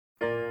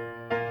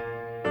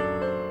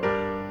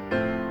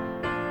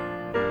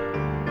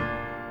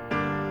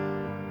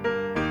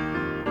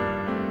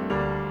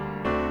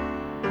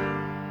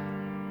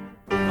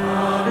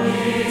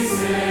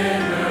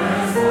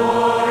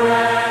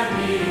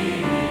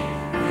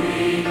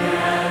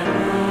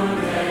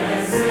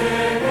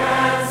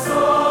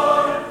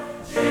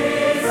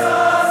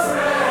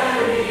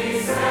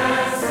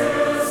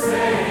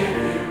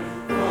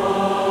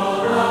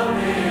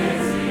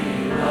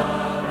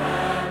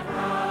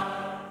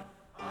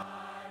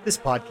This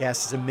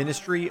podcast is a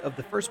ministry of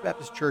the First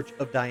Baptist Church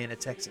of Diana,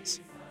 Texas.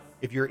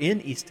 If you're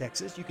in East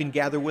Texas, you can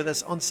gather with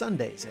us on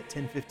Sundays at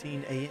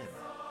 10:15 a.m.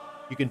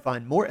 You can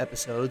find more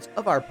episodes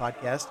of our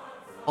podcast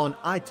on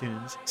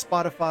iTunes,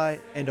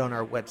 Spotify, and on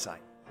our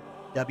website,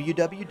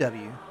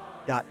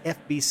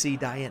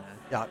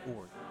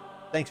 www.fbcdiana.org.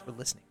 Thanks for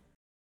listening.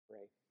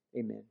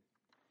 Amen.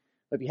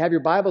 If you have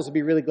your Bibles, I'd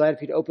be really glad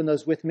if you'd open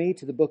those with me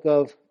to the book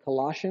of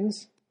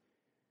Colossians.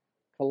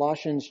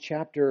 Colossians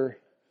chapter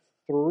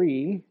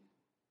 3.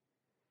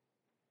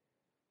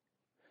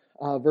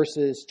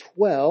 Verses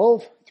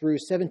 12 through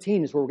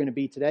 17 is where we're going to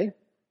be today.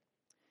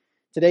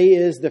 Today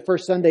is the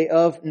first Sunday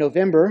of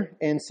November,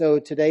 and so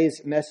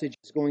today's message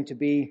is going to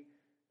be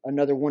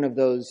another one of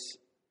those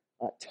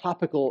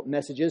topical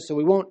messages. So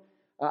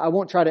I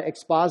won't try to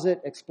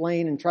exposit,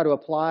 explain, and try to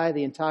apply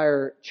the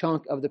entire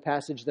chunk of the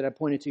passage that I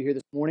pointed to here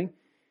this morning.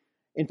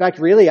 In fact,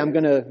 really, I'm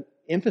going to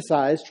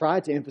try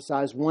to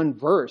emphasize one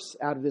verse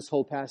out of this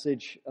whole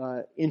passage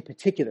in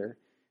particular,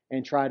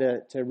 and try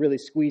to really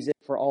squeeze it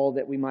for all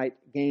that we might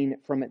gain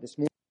from it this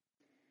morning.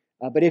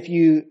 But if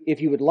you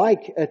would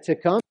like to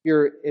come,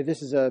 if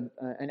this is an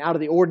out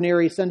of the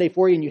ordinary Sunday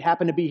for you and you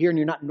happen to be here and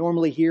you're not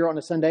normally here on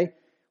a Sunday,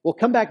 we'll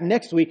come back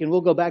next week and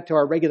we'll go back to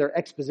our regular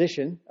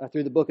exposition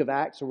through the book of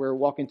Acts. So we're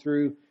walking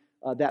through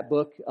that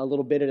book a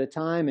little bit at a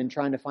time and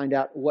trying to find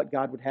out what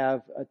God would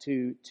have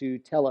to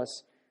tell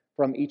us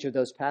from each of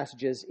those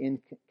passages in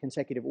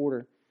consecutive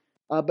order.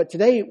 But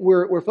today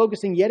we're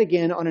focusing yet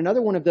again on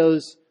another one of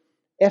those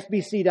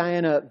FBC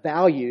Diana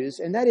values,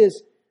 and that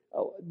is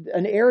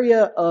an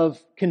area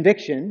of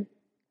conviction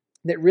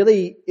that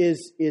really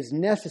is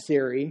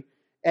necessary,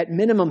 at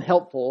minimum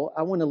helpful.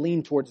 I want to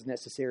lean towards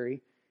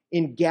necessary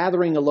in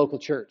gathering a local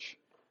church.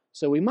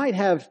 So we might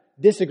have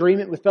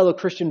disagreement with fellow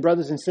Christian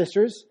brothers and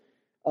sisters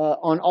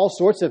on all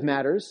sorts of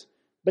matters,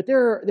 but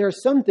there are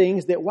some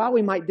things that while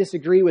we might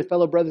disagree with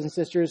fellow brothers and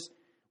sisters,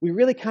 we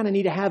really kind of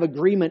need to have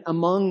agreement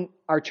among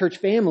our church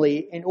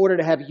family in order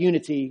to have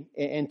unity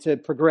and to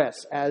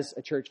progress as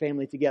a church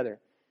family together.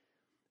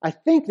 I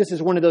think this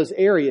is one of those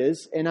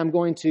areas, and I'm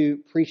going to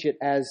preach it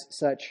as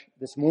such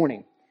this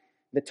morning.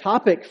 The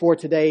topic for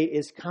today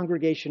is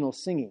congregational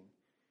singing.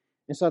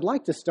 And so I'd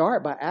like to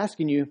start by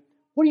asking you,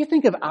 what do you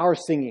think of our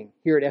singing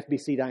here at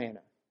FBC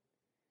Diana?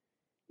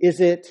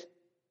 Is it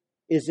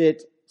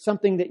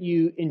something that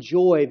you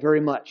enjoy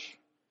very much?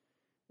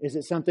 Is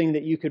it something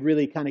that you could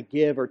really kind of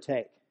give or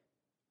take?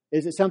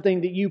 Is it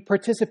something that you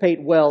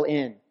participate well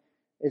in?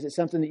 Is it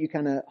something that you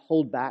kind of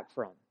hold back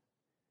from?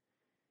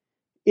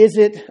 Is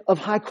it of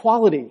high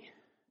quality?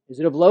 Is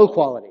it of low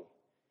quality?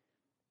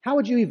 How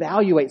would you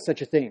evaluate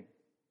such a thing?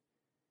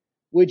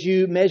 Would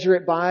you measure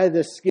it by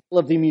the skill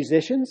of the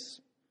musicians?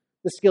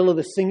 The skill of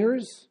the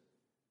singers?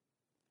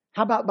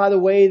 How about by the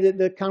way that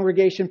the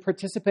congregation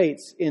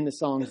participates in the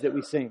songs that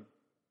we sing?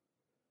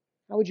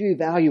 How would you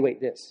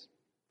evaluate this?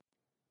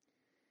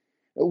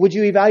 Would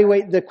you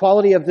evaluate the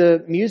quality of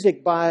the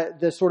music by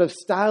the sort of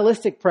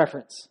stylistic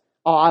preference?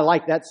 Oh, I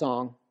like that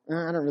song.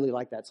 I don't really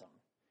like that song.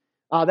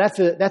 Oh, that's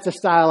a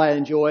style I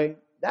enjoy.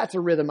 That's a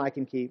rhythm I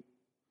can keep.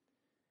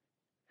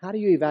 How do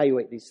you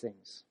evaluate these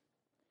things?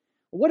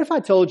 What if I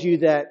told you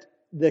that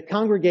the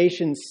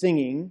congregation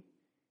singing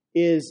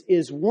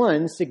is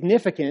one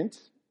significant,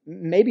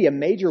 maybe a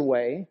major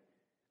way,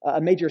 a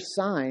major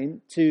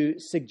sign to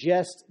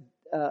suggest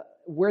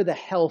where the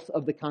health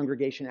of the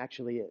congregation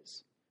actually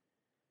is?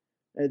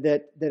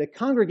 That a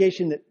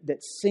congregation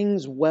that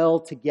sings well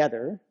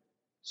together,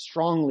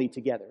 strongly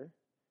together,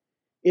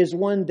 is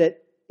one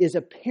that is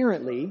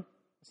apparently,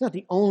 it's not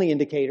the only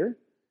indicator,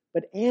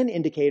 but an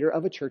indicator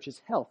of a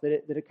church's health.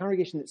 That a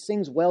congregation that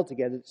sings well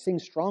together, that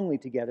sings strongly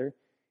together,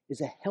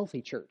 is a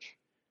healthy church.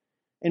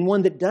 And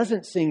one that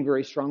doesn't sing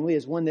very strongly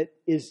is one that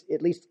is,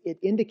 at least it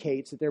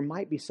indicates that there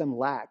might be some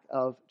lack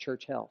of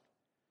church health.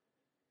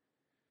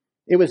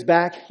 It was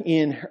back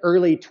in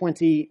early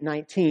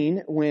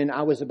 2019 when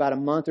I was about a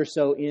month or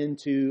so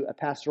into a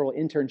pastoral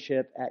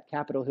internship at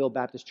Capitol Hill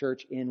Baptist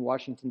Church in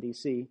Washington,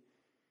 D.C.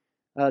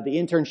 The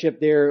internship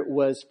there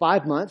was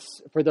 5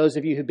 months. For those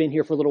of you who've been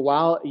here for a little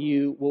while,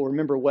 you will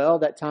remember well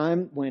that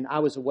time when I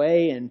was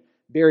away and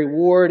Barry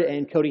Ward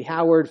and Cody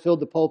Howard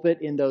filled the pulpit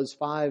in those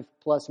 5+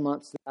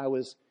 months that I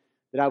was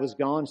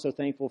gone. So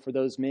thankful for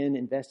those men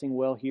investing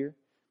well here.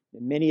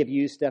 And many of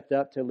you stepped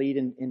up to lead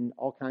in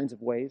all kinds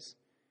of ways.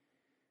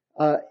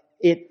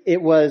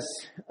 It was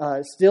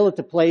still at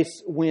the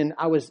place when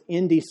I was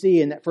in D.C.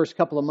 in that first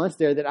couple of months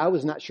there that I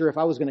was not sure if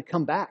I was going to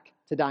come back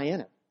to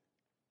Diana.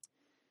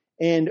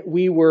 And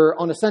we were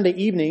on a Sunday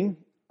evening,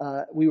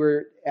 we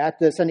were at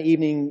the Sunday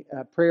evening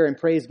prayer and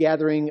praise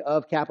gathering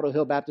of Capitol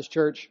Hill Baptist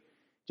Church,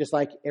 just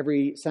like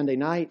every Sunday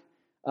night.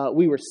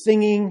 We were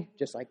singing,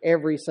 just like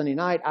every Sunday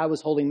night. I was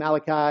holding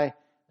Malachi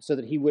so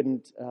that he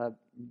wouldn't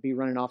be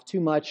running off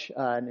too much.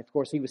 And of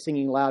course, he was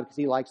singing loud because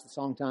he likes the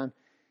song time.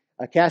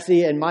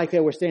 Cassie and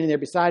Micah were standing there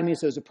beside me,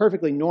 so it was a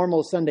perfectly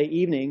normal Sunday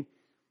evening.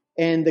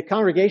 And the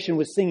congregation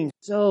was singing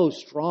so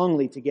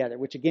strongly together,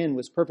 which again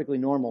was perfectly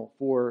normal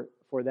for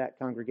that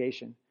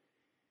congregation.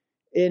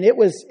 And it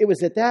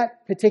was at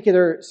that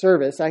particular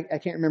service, I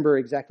can't remember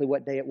exactly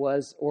what day it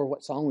was or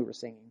what song we were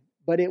singing,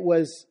 but it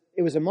was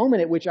a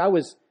moment at which I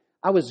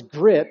was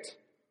gripped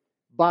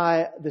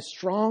by the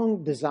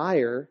strong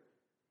desire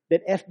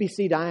that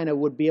FBC Diana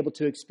would be able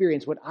to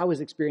experience what I was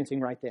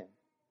experiencing right then.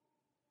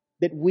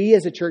 That we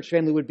as a church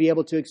family would be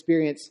able to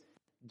experience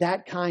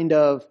that kind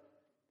of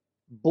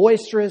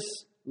boisterous,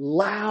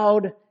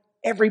 loud,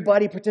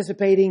 everybody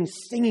participating,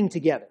 singing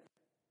together.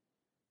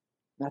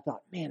 And I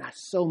thought, man, I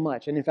so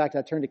much, and in fact,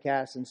 I turned to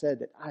Cass and said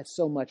that I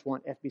so much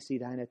want FBC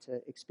Diana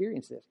to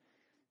experience this.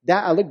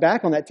 That I look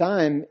back on that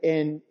time,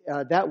 and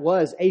that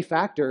was a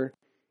factor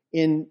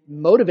in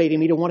motivating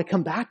me to want to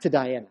come back to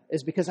Diana,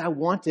 is because I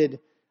wanted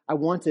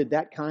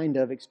that kind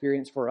of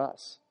experience for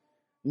us.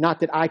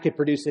 Not that I could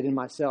produce it in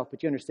myself,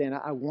 but you understand,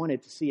 I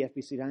wanted to see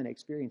FBC Diana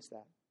experience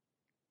that.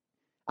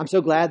 I'm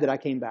so glad that I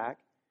came back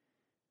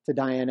to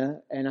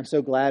Diana, and I'm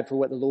so glad for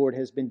what the Lord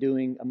has been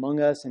doing among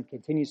us and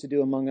continues to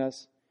do among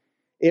us.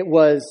 It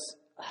was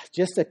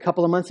just a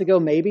couple of months ago,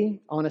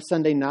 maybe, on a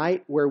Sunday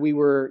night where we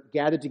were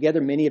gathered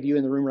together. Many of you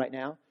in the room right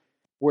now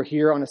were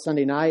here on a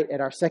Sunday night at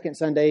our second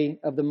Sunday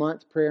of the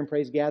month prayer and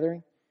praise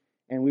gathering,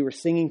 and we were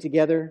singing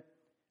together.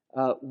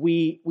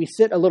 We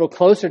sit a little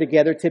closer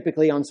together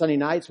typically on Sunday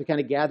nights. We kind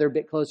of gather a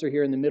bit closer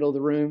here in the middle of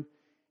the room,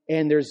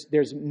 and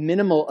there's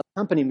minimal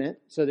accompaniment.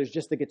 So there's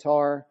just the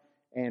guitar,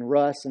 and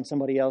Russ and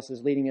somebody else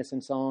is leading us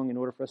in song in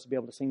order for us to be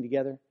able to sing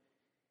together.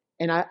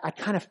 And I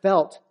kind of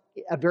felt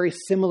a very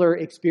similar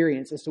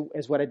experience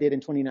as what I did in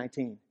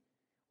 2019,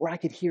 where I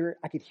could hear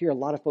a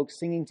lot of folks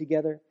singing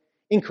together.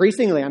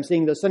 Increasingly, I'm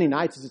seeing those Sunday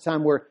nights as a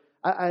time where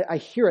I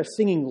hear us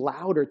singing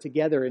louder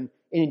together and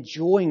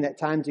enjoying that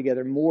time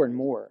together more and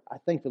more. I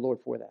thank the Lord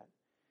for that.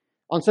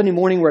 On Sunday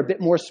morning, we're a bit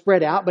more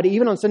spread out, but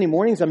even on Sunday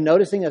mornings, I'm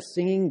noticing us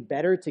singing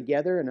better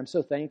together, and I'm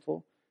so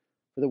thankful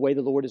for the way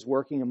the Lord is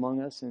working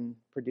among us and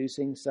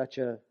producing such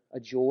a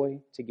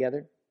joy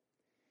together.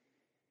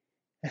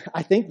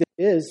 I think this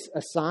is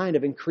a sign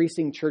of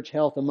increasing church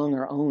health among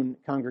our own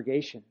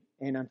congregation,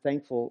 and I'm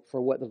thankful for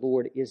what the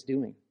Lord is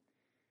doing.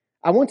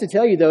 I want to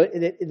tell you, though,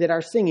 that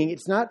our singing,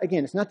 it's not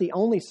the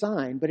only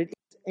sign, but it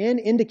is an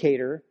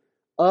indicator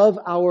of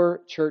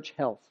our church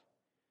health.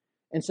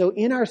 And so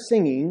in our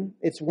singing,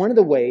 it's one of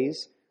the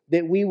ways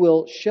that we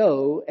will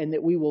show and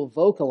that we will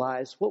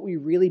vocalize what we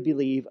really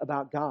believe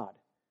about God,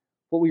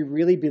 what we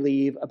really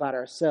believe about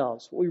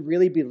ourselves, what we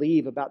really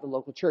believe about the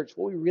local church,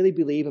 what we really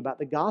believe about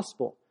the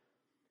gospel,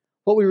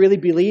 what we really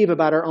believe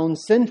about our own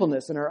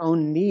sinfulness and our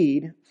own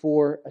need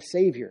for a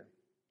Savior.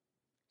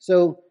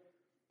 So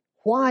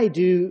why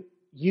do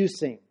you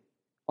sing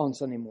on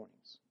Sunday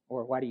mornings?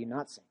 Or why do you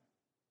not sing?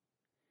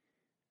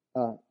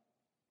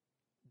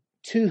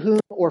 To whom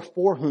or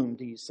for whom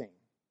do you sing?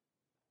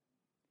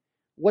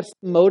 What's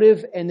the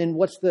motive, and then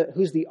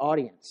who's the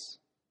audience?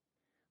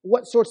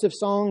 What sorts of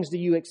songs do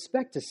you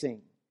expect to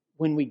sing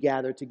when we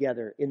gather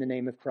together in the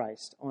name of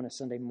Christ on a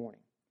Sunday morning?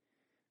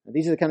 Now,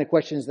 these are the kind of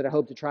questions that I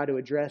hope to try to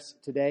address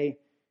today,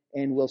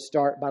 and we'll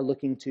start by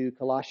looking to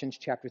Colossians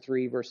chapter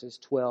 3, verses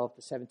 12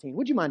 to 17.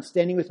 Would you mind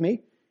standing with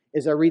me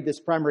as I read this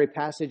primary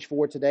passage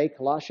for today,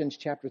 Colossians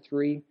chapter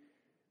 3,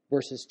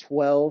 verses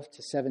 12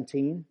 to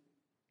 17.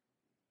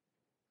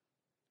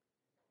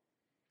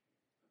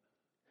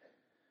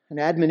 An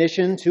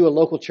admonition to a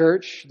local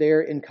church there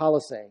in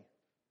Colossae.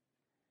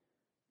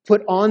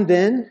 Put on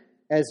then,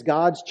 as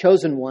God's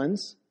chosen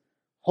ones,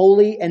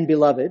 holy and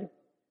beloved,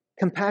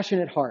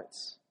 compassionate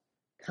hearts,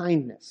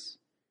 kindness,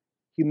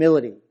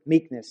 humility,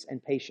 meekness,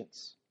 and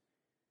patience,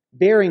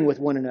 bearing with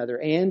one another,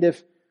 and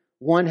if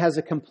one has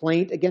a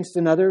complaint against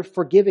another,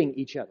 forgiving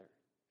each other.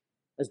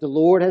 As the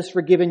Lord has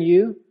forgiven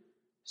you,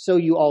 so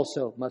you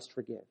also must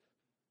forgive.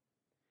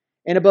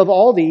 And above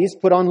all these,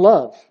 put on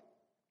love,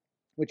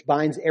 which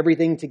binds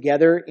everything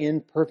together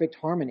in perfect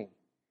harmony.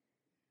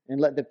 And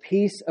let the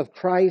peace of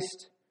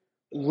Christ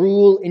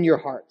rule in your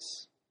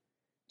hearts,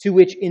 to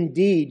which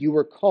indeed you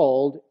were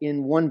called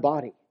in one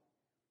body,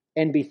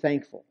 and be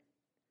thankful.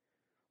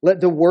 Let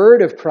the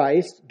word of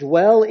Christ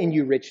dwell in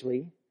you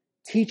richly,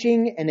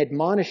 teaching and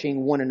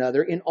admonishing one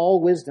another in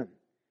all wisdom,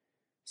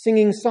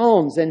 singing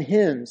psalms and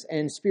hymns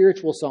and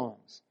spiritual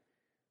songs,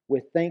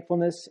 with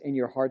thankfulness in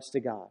your hearts to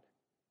God.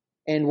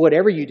 And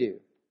whatever you do,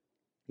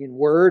 in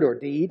word or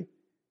deed,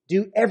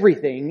 do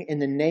everything in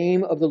the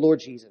name of the Lord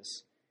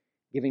Jesus,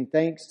 giving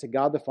thanks to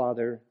God the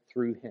Father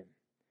through Him.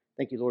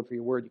 Thank you, Lord, for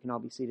your word. You can all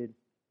be seated.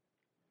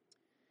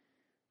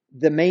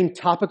 The main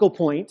topical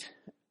point,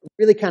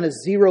 really kind of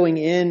zeroing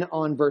in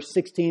on verse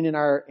 16 in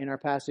our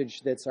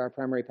passage, that's our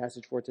primary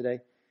passage for today.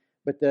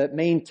 But the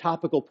main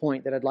topical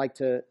point that I'd like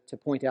to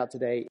point out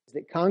today is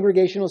that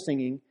congregational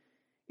singing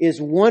is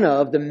one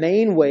of the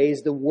main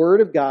ways the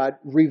Word of God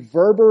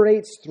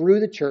reverberates through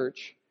the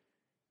church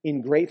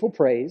in grateful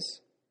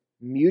praise,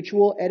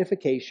 mutual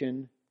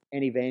edification,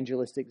 and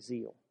evangelistic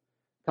zeal.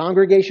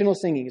 Congregational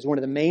singing is one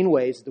of the main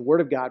ways the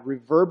Word of God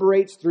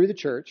reverberates through the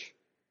church,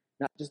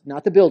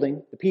 not the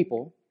building, the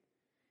people,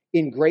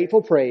 in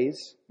grateful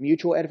praise,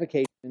 mutual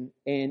edification,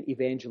 and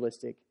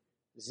evangelistic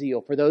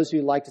zeal. For those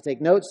who like to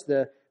take notes,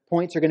 the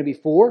points are going to be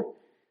four.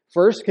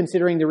 First,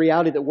 considering the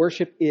reality that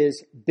worship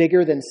is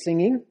bigger than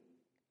singing.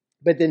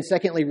 But then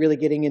secondly, really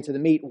getting into the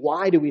meat.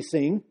 Why do we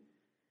sing?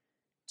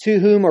 To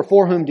whom or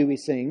for whom do we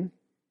sing?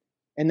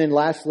 And then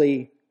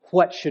lastly,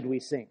 what should we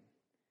sing?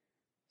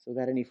 So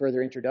without any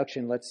further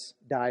introduction, let's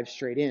dive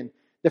straight in.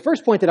 The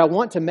first point that I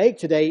want to make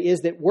today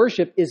is that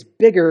worship is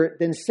bigger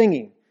than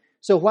singing.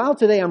 So while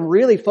today I'm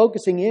really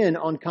focusing in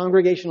on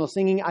congregational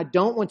singing, I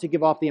don't want to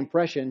give off the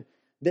impression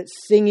that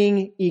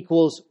singing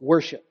equals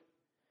worship.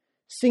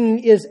 Singing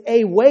is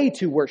a way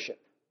to worship.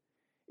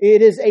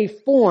 It is a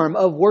form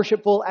of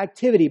worshipful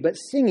activity, but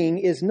singing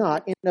is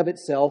not in and of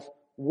itself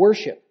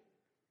worship.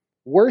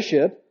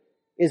 Worship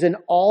is an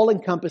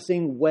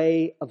all-encompassing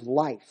way of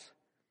life.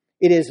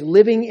 It is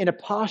living in a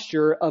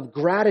posture of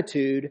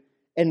gratitude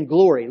and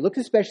glory. Look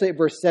especially at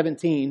verse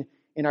 17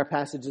 in our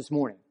passage this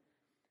morning.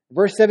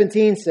 Verse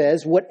 17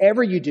 says,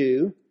 whatever you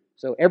do,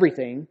 so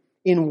everything,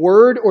 in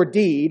word or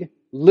deed,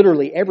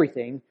 literally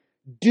everything,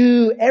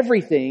 do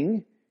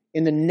everything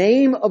in the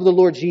name of the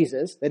Lord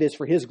Jesus, that is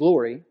for His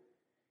glory,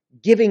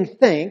 giving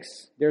thanks,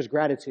 there's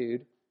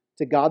gratitude,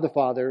 to God the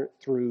Father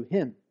through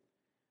Him.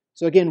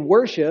 So again,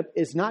 worship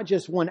is not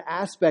just one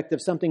aspect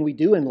of something we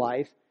do in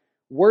life.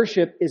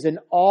 Worship is an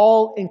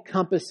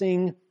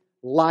all-encompassing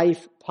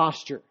life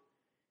posture.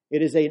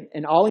 It is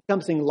an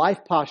all-encompassing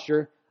life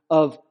posture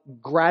of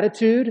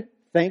gratitude,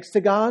 thanks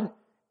to God,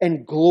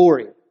 and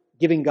glory,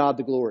 giving God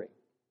the glory.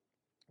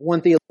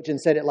 One theologian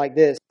said it like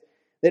this,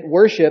 that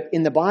worship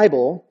in the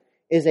Bible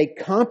is a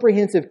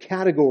comprehensive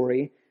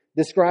category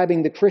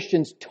describing the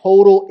Christian's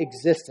total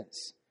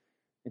existence.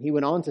 And he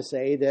went on to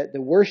say that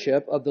the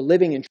worship of the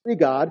living and true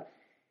God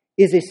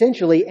is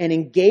essentially an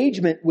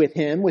engagement with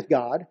Him, with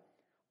God,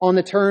 on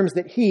the terms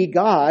that He,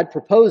 God,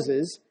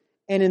 proposes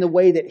and in the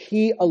way that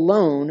He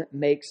alone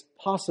makes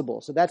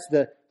possible. So that's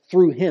the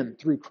through Him,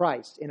 through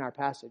Christ in our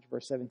passage,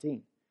 verse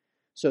 17.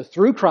 So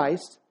through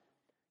Christ,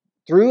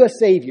 through a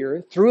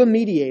Savior, through a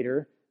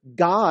mediator,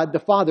 God the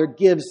Father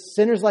gives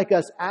sinners like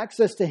us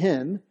access to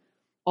Him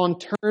on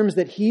terms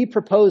that He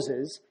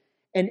proposes,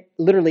 and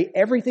literally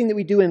everything that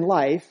we do in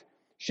life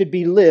should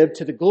be lived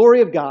to the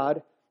glory of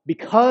God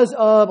because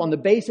of, on the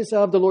basis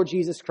of the Lord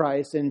Jesus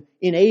Christ, and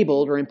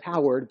enabled or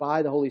empowered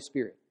by the Holy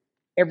Spirit.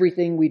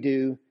 Everything we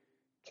do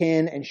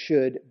can and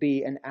should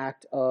be an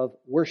act of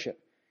worship.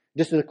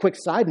 Just as a quick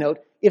side note,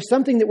 if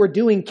something that we're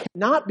doing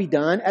cannot be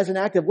done as an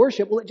act of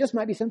worship, well, it just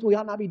might be something we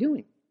ought not be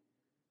doing.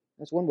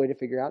 That's one way to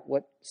figure out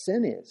what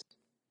sin is.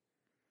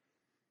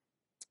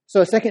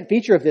 So a second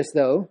feature of this,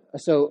 though,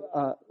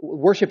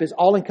 worship is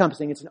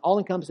all-encompassing. It's an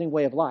all-encompassing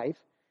way of life.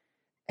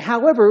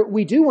 However,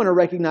 we do want to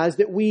recognize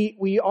that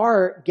we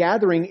are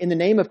gathering in the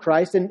name of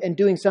Christ and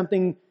doing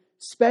something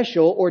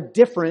special or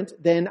different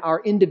than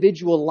our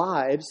individual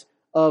lives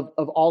of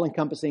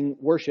all-encompassing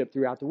worship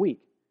throughout the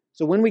week.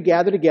 So when we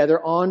gather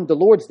together on the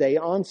Lord's Day,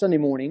 on Sunday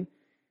morning,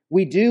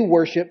 we do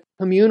worship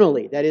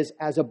communally, that is,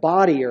 as a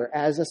body or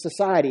as a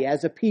society,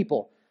 as a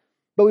people.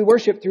 But we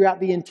worship throughout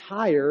the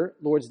entire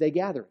Lord's Day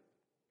gathering,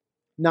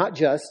 not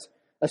just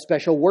a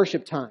special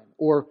worship time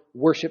or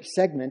worship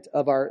segment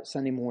of our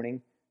Sunday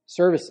morning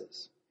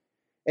services.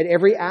 At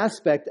every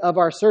aspect of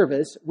our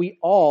service, we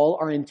all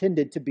are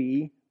intended to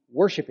be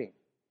worshiping,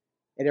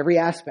 at every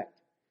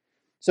aspect.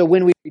 So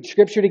when we read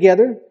Scripture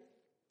together,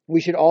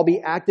 we should all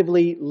be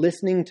actively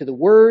listening to the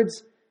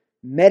words,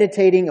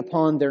 meditating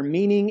upon their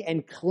meaning,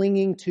 and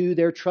clinging to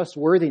their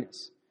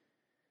trustworthiness.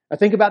 Now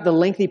think about the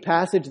lengthy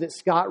passage that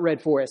Scott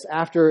read for us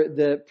after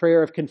the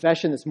prayer of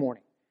confession this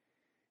morning.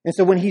 And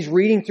so when he's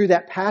reading through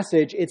that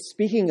passage, it's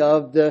speaking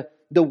of the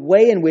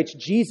way in which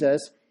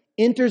Jesus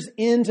enters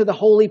into the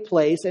holy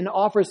place and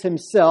offers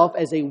Himself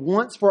as a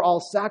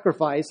once-for-all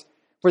sacrifice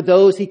for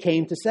those He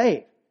came to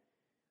save.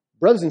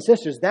 Brothers and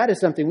sisters, that is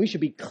something we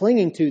should be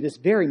clinging to this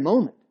very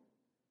moment.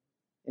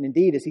 And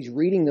indeed, as he's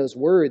reading those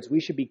words, we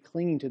should be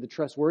clinging to the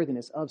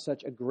trustworthiness of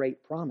such a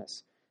great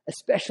promise,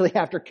 especially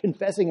after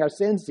confessing our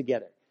sins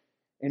together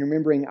and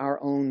remembering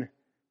our own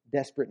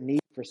desperate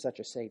need for such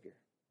a Savior.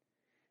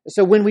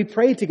 So when we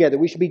pray together,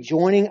 we should be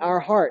joining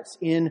our hearts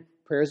in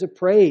prayers of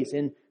praise,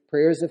 in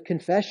prayers of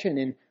confession,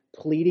 and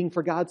pleading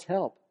for God's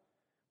help.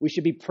 We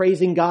should be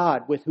praising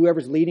God with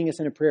whoever's leading us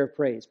in a prayer of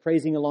praise,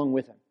 praising along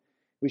with Him.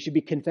 We should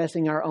be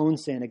confessing our own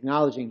sin,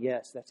 acknowledging,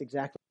 yes, that's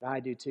exactly what I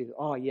do too.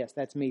 Oh, yes,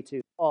 that's me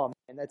too. Oh,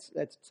 man,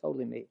 that's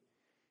totally me.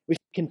 We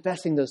should be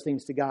confessing those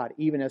things to God,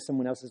 even as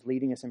someone else is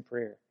leading us in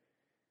prayer.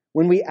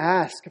 When we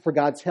ask for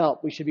God's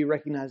help, we should be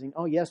recognizing,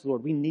 oh, yes,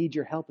 Lord, we need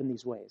your help in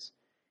these ways.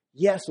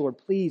 Yes, Lord,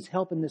 please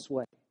help in this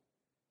way.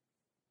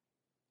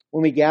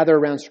 When we gather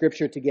around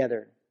Scripture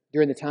together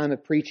during the time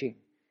of preaching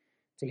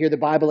to hear the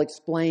Bible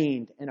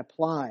explained and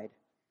applied,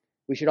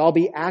 we should all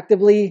be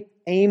actively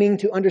aiming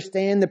to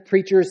understand the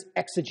preacher's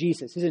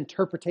exegesis, his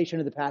interpretation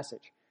of the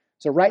passage.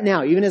 So right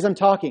now, even as I'm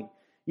talking,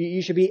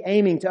 you should be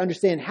aiming to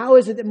understand, how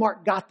is it that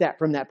Mark got that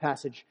from that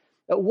passage?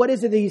 What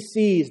is it that he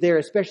sees there,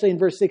 especially in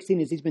verse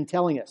 16, as he's been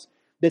telling us,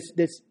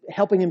 that's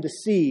helping him to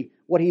see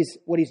what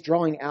he's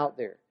drawing out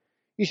there?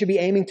 You should be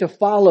aiming to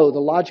follow the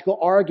logical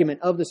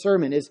argument of the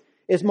sermon.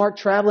 Is Mark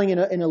traveling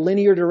in a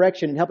linear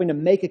direction and helping to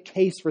make a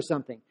case for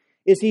something?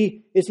 Is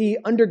he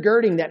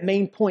undergirding that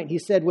main point he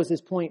said was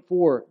his point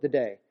for the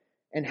day?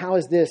 And how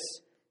is this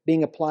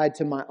being applied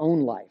to my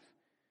own life?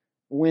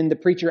 When the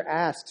preacher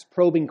asks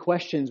probing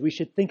questions, we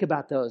should think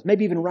about those.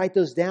 Maybe even write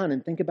those down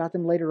and think about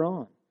them later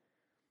on.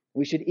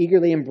 We should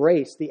eagerly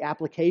embrace the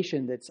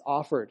application that's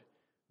offered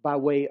by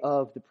way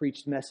of the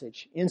preached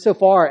message.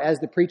 Insofar as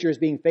the preacher is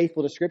being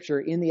faithful to Scripture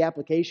in the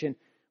application,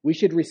 we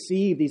should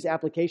receive these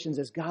applications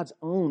as God's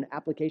own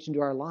application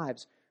to our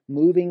lives,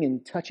 moving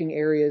and touching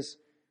areas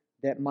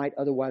that might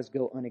otherwise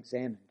go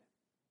unexamined.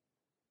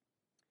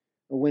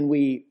 When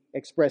we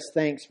express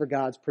thanks for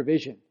God's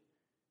provision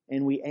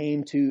and we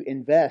aim to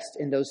invest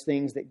in those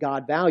things that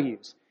God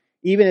values,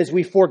 even as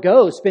we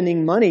forego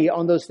spending money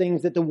on those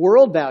things that the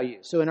world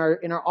values. So in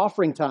our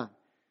offering time,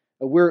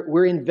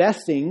 we're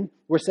investing,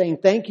 we're saying,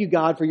 thank you,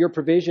 God, for your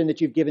provision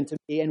that you've given to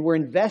me, and we're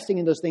investing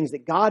in those things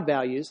that God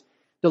values,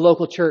 the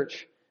local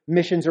church,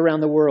 missions around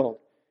the world,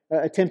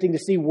 attempting to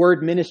see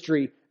word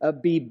ministry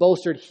be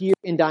bolstered here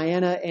in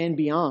Diana and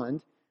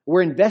beyond.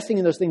 We're investing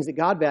in those things that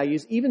God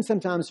values, even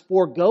sometimes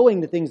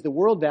foregoing the things the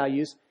world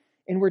values,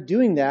 and we're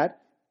doing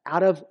that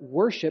out of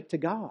worship to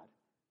God,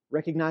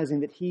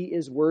 recognizing that He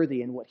is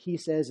worthy and what He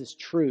says is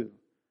true.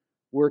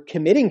 We're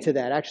committing to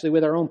that actually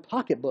with our own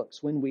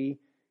pocketbooks when we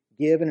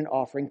give an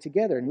offering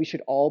together, and we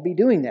should all be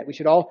doing that. We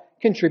should all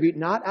contribute,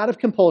 not out of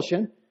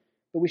compulsion,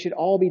 but we should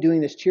all be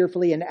doing this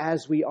cheerfully and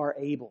as we are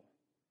able.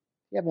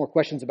 If you have more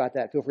questions about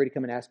that, feel free to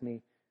come and ask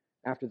me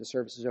after the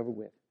service is over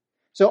with.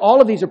 So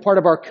all of these are part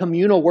of our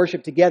communal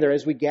worship together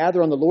as we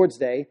gather on the Lord's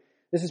Day.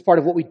 This is part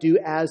of what we do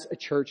as a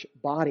church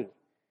body.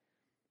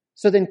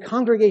 So then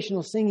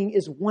congregational singing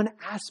is one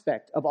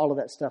aspect of all of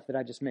that stuff that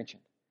I just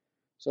mentioned.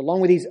 So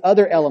along with these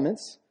other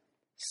elements,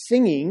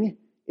 singing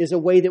is a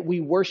way that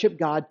we worship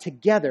God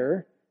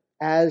together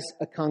as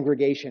a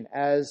congregation,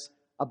 as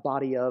a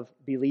body of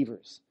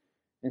believers.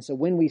 And so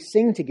when we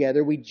sing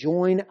together, we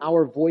join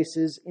our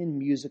voices in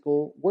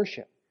musical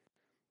worship.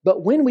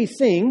 But when we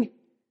sing,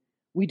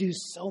 we do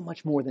so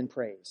much more than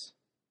praise.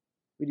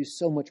 We do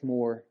so much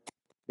more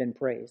than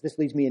praise. This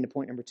leads me into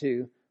point number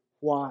 2.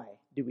 Why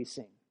do we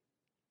sing?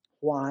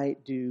 Why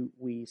do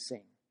we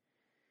sing?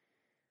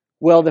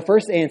 Well, the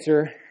first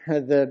answer,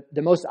 the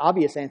most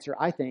obvious answer,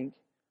 I think,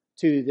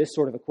 to this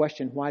sort of a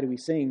question, why do we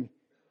sing,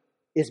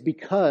 is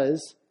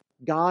because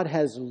God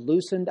has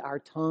loosened our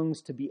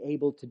tongues to be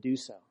able to do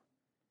so.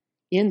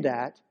 In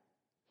that,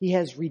 He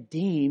has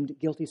redeemed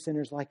guilty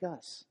sinners like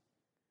us.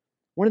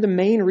 One of the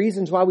main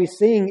reasons why we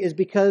sing is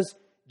because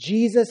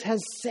Jesus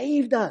has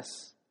saved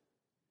us.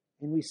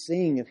 And we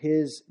sing of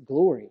His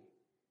glory.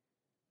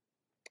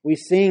 We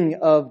sing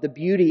of the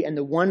beauty and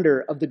the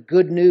wonder of the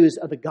good news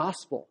of the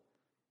gospel.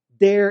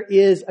 There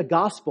is a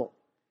gospel.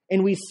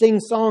 And we sing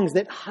songs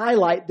that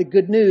highlight the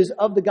good news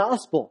of the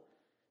gospel.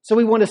 So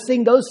we want to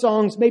sing those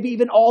songs maybe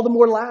even all the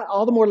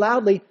more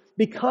loudly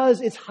because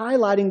it's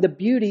highlighting the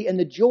beauty and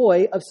the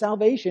joy of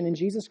salvation in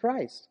Jesus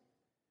Christ.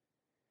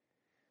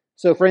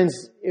 So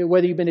friends,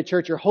 whether you've been to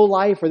church your whole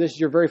life or this is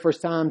your very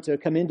first time to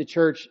come into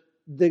church,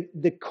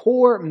 the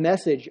core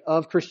message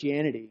of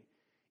Christianity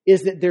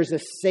is that there's a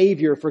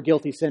Savior for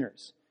guilty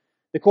sinners.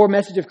 The core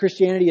message of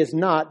Christianity is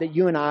not that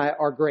you and I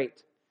are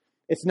great.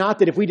 It's not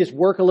that if we just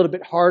work a little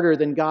bit harder,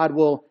 then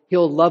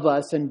He'll love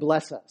us and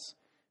bless us.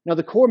 Now,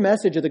 the core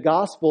message of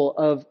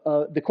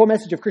the core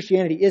message of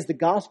Christianity is the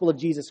gospel of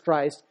Jesus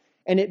Christ,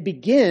 and it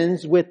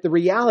begins with the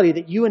reality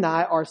that you and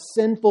I are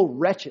sinful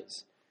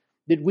wretches,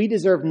 that we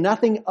deserve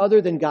nothing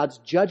other than God's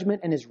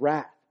judgment and His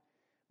wrath.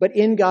 But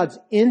in God's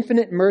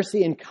infinite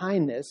mercy and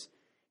kindness,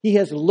 He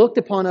has looked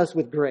upon us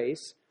with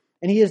grace,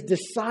 and He has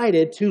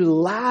decided to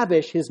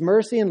lavish His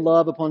mercy and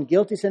love upon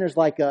guilty sinners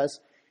like us.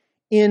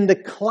 In the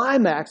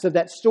climax of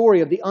that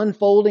story of the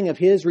unfolding of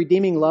His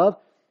redeeming love,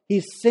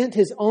 He sent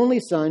His only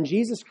Son,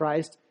 Jesus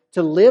Christ,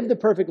 to live the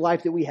perfect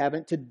life that we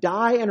haven't, to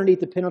die underneath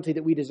the penalty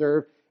that we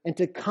deserve, and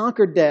to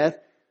conquer death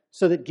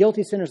so that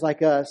guilty sinners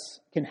like us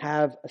can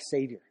have a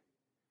Savior.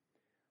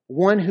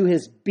 One who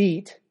has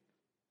beat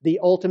the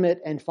ultimate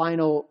and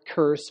final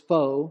curse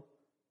foe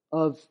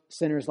of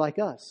sinners like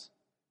us.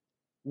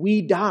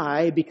 We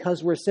die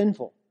because we're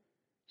sinful.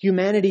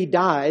 Humanity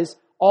dies.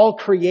 All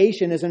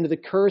creation is under the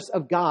curse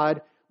of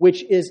God,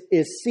 which is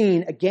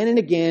seen again and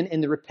again in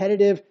the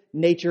repetitive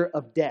nature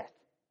of death.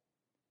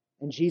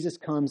 And Jesus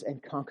comes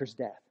and conquers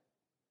death.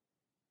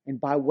 And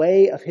by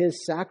way of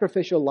His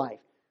sacrificial life,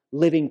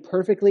 living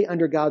perfectly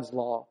under God's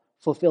law,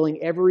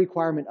 fulfilling every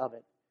requirement of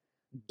it,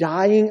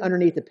 dying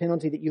underneath the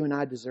penalty that you and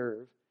I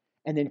deserve,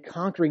 and then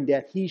conquering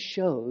death, He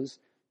shows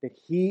that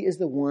He is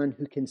the one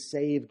who can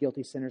save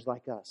guilty sinners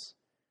like us.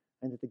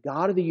 And that the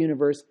God of the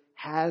universe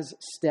has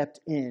stepped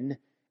in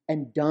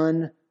and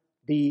done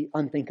the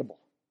unthinkable.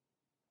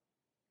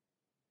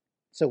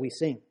 So we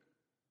sing.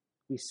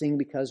 We sing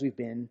because we've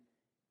been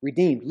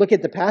redeemed. Look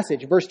at the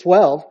passage, verse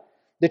 12.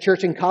 The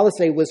church in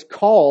Colossae was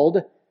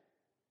called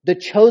the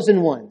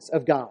chosen ones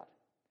of God,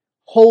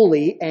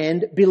 holy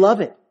and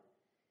beloved.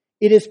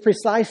 It is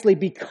precisely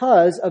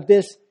because of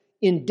this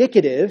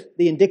indicative.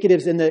 The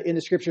indicatives in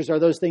the scriptures are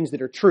those things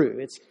that are true.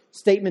 It's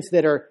statements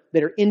that are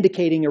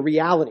indicating a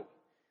reality.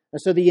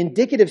 And so the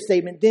indicative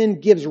statement then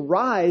gives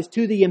rise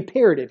to the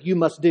imperative, you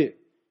must do.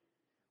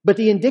 But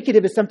the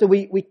indicative is something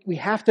we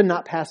have to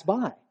not pass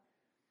by.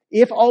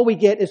 If all we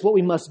get is what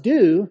we must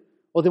do,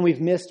 well, then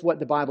we've missed what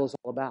the Bible is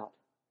all about.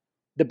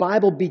 The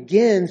Bible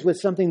begins with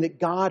something that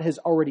God has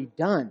already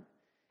done.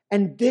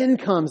 And then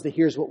comes the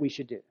here's what we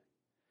should do.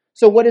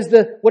 So what is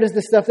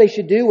the stuff they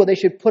should do? Well, they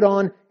should put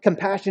on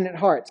compassionate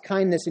hearts,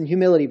 kindness and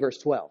humility, verse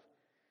 12.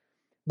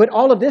 But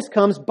all of this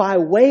comes by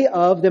way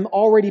of them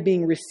already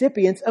being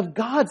recipients of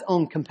God's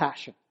own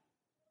compassion,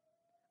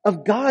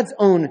 of God's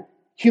own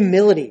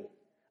humility,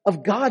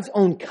 of God's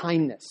own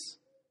kindness.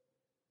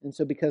 And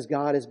so because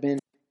God has been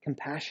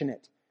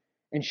compassionate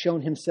and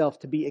shown himself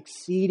to be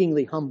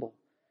exceedingly humble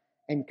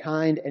and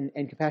kind and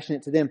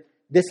compassionate to them,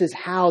 this is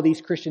how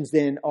these Christians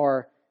then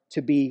are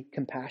to be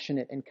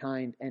compassionate and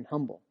kind and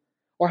humble.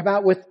 Or how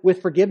about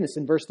with forgiveness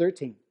in verse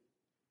 13?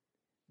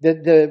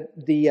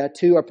 The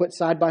two are put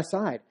side by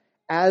side.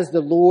 As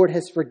the Lord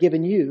has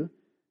forgiven you,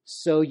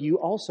 so you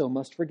also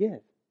must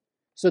forgive.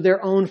 So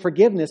their own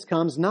forgiveness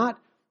comes not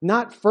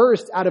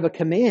first out of a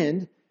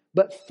command,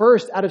 but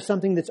first out of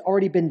something that's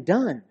already been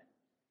done.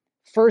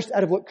 First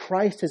out of what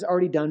Christ has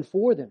already done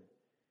for them.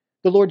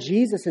 The Lord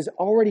Jesus has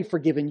already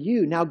forgiven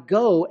you. Now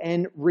go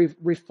and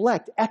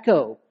reflect,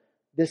 echo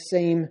this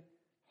same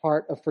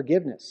heart of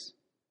forgiveness.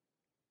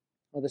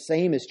 Well, the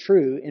same is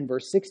true in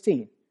verse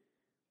 16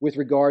 with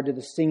regard to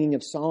the singing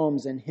of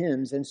psalms and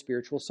hymns and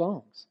spiritual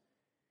songs.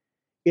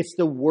 It's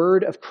the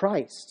word of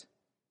Christ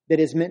that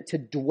is meant to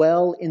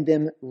dwell in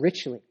them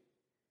richly.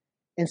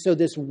 And so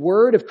this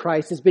word of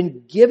Christ has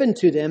been given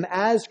to them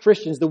as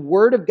Christians. The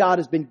word of God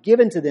has been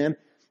given to them,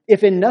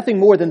 if in nothing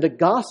more than the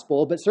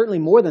gospel, but certainly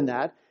more than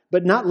that,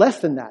 but not less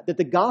than that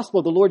the gospel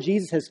of the Lord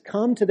Jesus has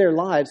come to their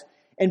lives.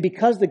 And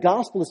because the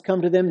gospel has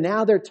come to them,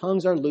 now their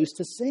tongues are loose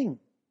to sing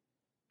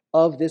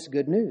of this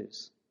good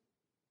news.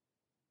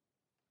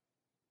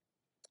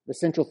 The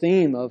central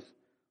theme of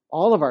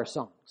all of our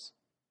songs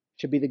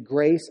should be the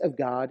grace of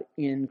God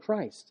in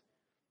Christ.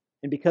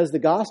 And because the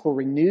gospel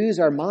renews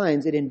our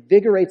minds, it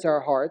invigorates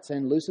our hearts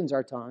and loosens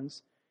our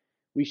tongues,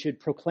 we should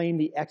proclaim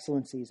the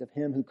excellencies of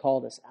him who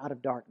called us out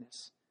of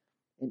darkness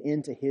and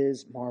into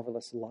his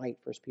marvelous light,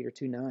 1 Peter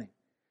 2:9.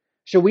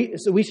 So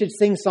we should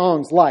sing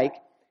songs like,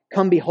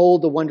 Come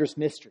behold the wondrous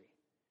mystery,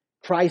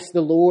 Christ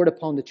the Lord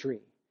upon the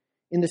tree.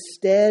 In the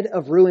stead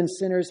of ruined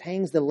sinners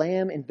hangs the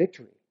Lamb in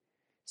victory.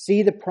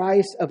 See the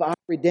price of our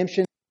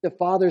redemption, the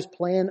Father's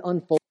plan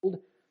unfold,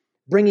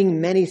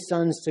 bringing many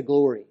sons to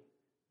glory,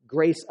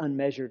 grace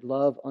unmeasured,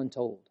 love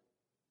untold.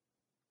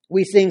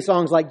 We sing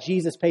songs like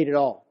Jesus paid it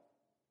all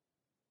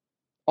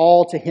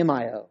to him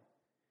I owe.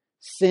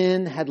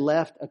 Sin had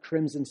left a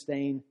crimson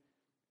stain,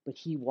 but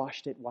he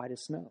washed it white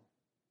as snow.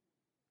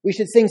 We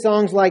should sing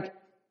songs like,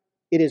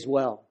 It is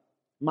well,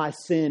 my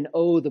sin,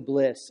 oh the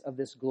bliss of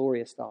this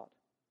glorious thought.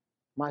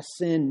 My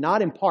sin,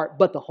 not in part,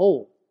 but the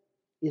whole,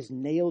 is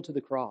nailed to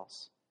the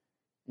cross,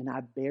 and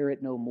I bear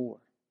it no more.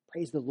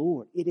 Praise the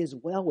Lord. It is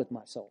well with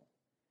my soul.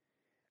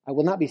 I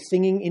will not be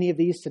singing any of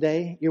these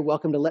today. You're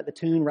welcome to let the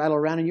tune rattle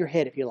around in your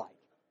head if you like.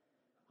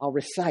 I'll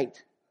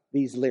recite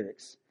these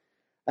lyrics.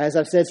 As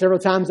I've said several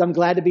times, I'm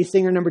glad to be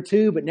singer number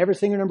 2, but never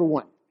singer number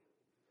 1.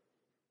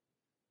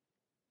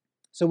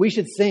 So we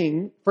should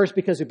sing, first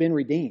because we've been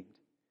redeemed.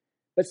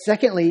 But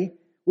secondly,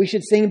 we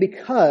should sing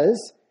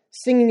because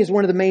singing is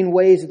one of the main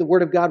ways that the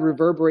Word of God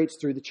reverberates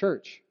through the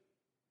church.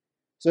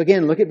 So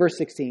again, look at verse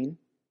 16.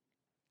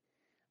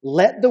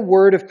 Let the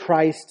word of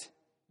Christ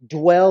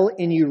dwell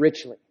in you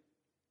richly.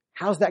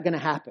 How's that going to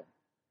happen?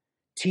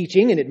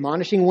 Teaching and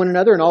admonishing one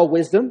another in all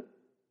wisdom.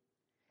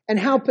 And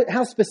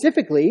how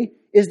specifically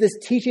is this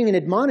teaching and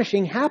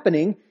admonishing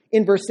happening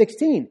in verse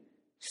 16?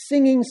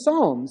 Singing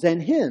psalms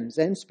and hymns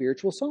and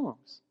spiritual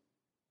songs.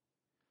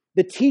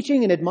 The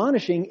teaching and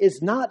admonishing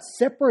is not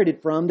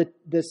separated from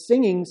the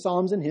singing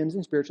psalms and hymns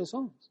and spiritual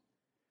songs.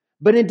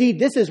 But indeed,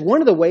 this is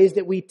one of the ways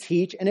that we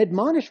teach and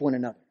admonish one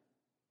another.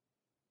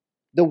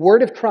 The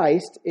word of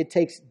Christ, it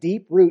takes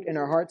deep root in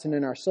our hearts and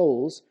in our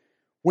souls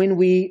when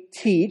we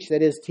teach,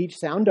 that is, teach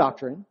sound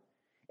doctrine,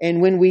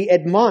 and when we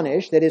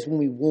admonish, that is, when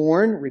we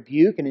warn,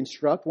 rebuke, and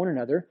instruct one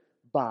another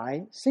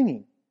by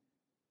singing.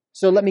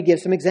 So let me give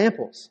some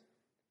examples.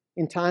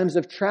 In times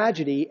of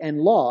tragedy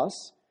and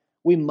loss,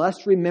 we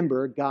must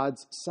remember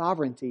God's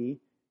sovereignty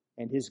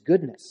and his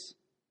goodness.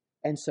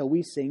 And so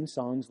we sing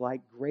songs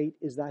like, Great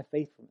is thy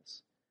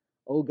faithfulness,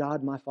 O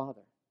God my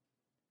Father.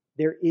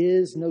 There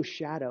is no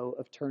shadow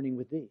of turning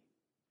with thee.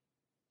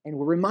 And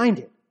we're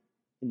reminded,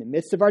 in the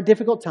midst of our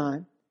difficult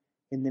time,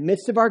 in the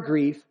midst of our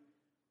grief,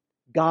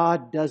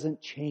 God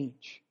doesn't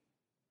change.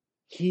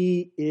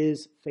 He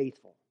is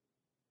faithful,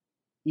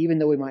 even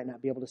though we might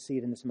not be able to see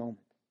it in this moment.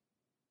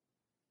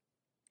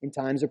 In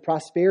times of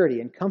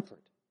prosperity and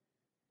comfort,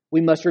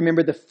 we must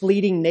remember the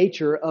fleeting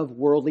nature of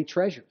worldly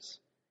treasures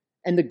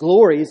and the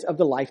glories of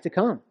the life to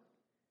come.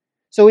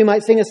 So we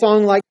might sing a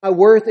song like, My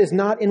worth is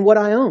not in what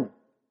I own,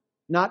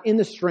 not in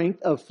the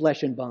strength of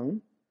flesh and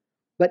bone,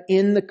 but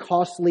in the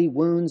costly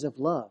wounds of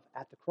love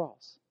at the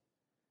cross.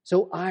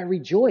 So I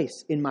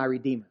rejoice in my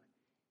Redeemer.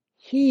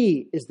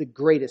 He is the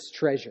greatest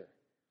treasure,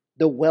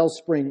 the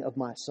wellspring of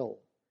my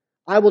soul.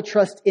 I will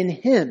trust in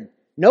Him,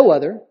 no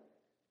other,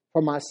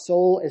 for my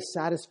soul is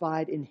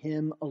satisfied in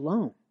Him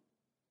alone.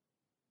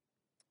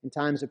 In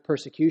times of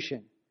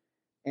persecution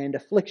and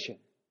affliction,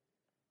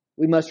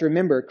 we must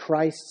remember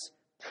Christ's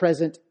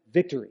present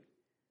victory,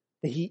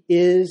 that He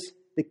is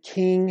the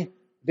King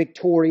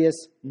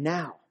victorious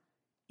now,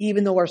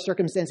 even though our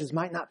circumstances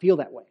might not feel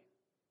that way.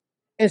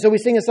 And so we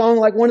sing a song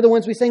like one of the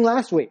ones we sang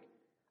last week.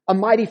 A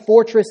mighty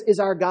fortress is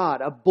our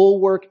God, a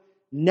bulwark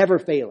never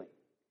failing.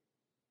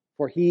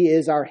 For He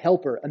is our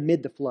helper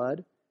amid the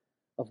flood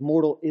of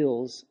mortal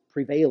ills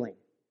prevailing.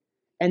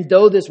 And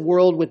though this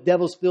world with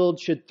devils filled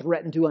should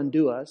threaten to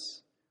undo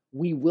us,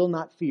 we will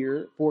not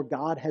fear, for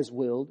God has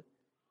willed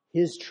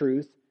His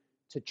truth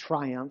to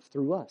triumph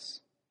through us.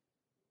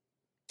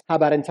 How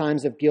about in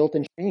times of guilt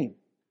and shame?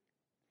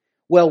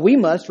 Well, we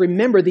must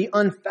remember the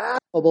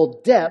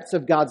unfathomable depths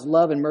of God's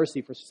love and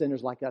mercy for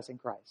sinners like us in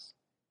Christ.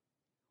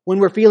 When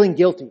we're feeling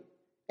guilty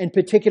and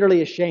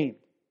particularly ashamed,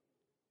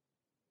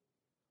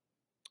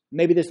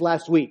 maybe this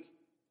last week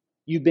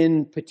you've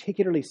been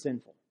particularly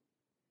sinful,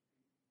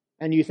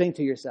 and you think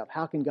to yourself,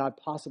 how can God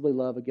possibly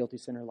love a guilty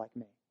sinner like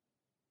me?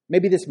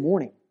 Maybe this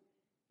morning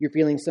you're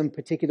feeling some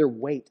particular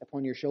weight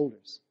upon your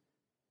shoulders.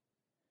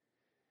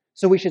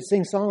 So we should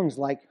sing songs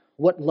like,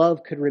 What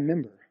Love Could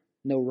Remember,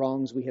 No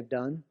Wrongs We Have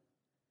Done.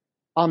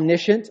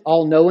 Omniscient,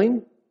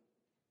 all-knowing,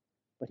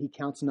 but He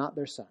counts not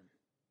their son.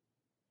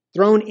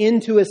 Thrown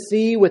into a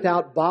sea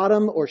without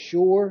bottom or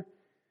shore,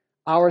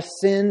 our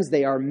sins,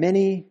 they are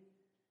many,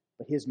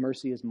 but His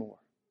mercy is more.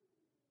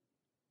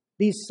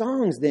 These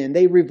songs then,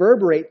 they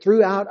reverberate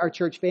throughout our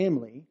church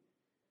family,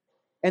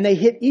 and they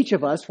hit each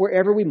of us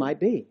wherever we might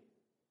be.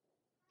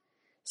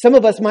 Some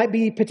of us might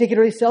be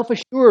particularly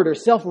self-assured or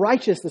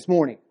self-righteous this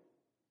morning.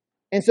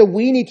 And so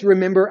we need to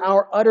remember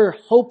our utter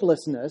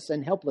hopelessness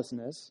and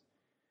helplessness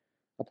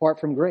apart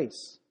from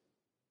grace.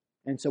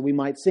 And so we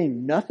might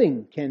sing,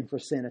 nothing can for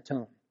sin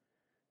atone.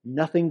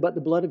 Nothing but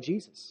the blood of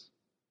Jesus.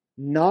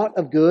 Not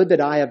of good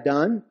that I have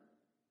done.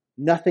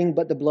 Nothing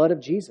but the blood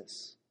of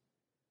Jesus.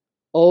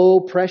 Oh,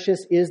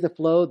 precious is the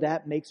flow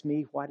that makes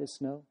me white as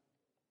snow.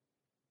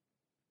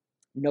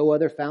 No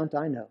other fount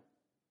I know.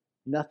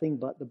 Nothing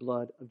but the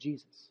blood of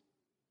Jesus.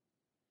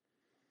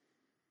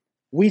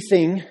 We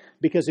sing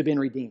because we've been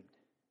redeemed.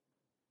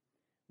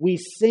 We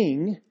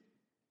sing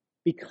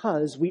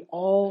because we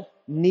all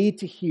need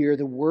to hear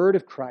the word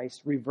of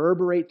Christ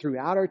reverberate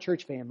throughout our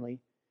church family.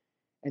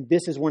 And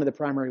this is one of the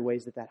primary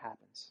ways that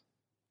happens,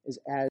 is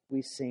as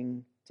we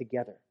sing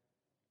together.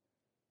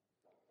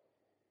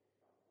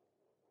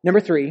 Number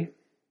 3,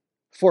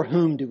 for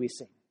whom do we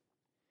sing?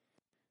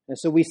 And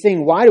so we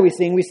sing, why do we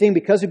sing? We sing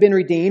because we've been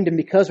redeemed and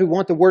because we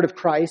want the word of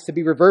Christ to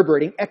be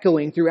reverberating,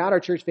 echoing throughout our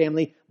church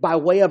family by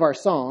way of our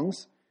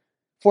songs.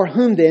 For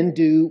whom then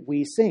do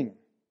we sing?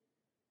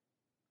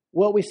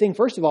 Well, we sing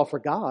first of all for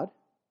God.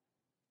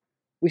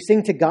 We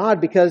sing to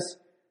God because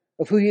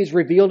of who He has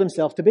revealed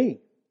Himself to be.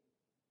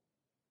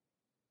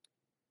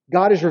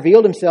 God has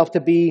revealed Himself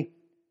to be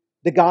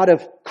the God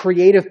of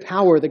creative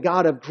power, the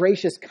God of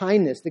gracious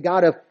kindness, the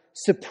God of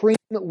supreme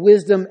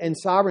wisdom and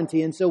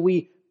sovereignty. And so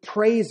we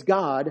praise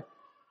God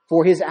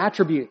for His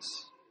attributes.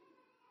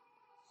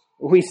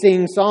 We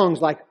sing songs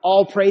like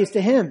All Praise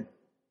to Him.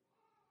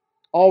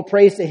 All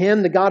praise to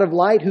Him, the God of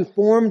light, who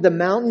formed the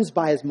mountains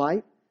by His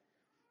might.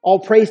 All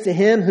praise to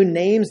Him who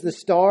names the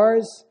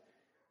stars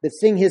that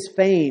sing His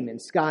fame in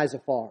skies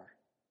afar.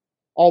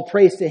 All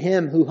praise to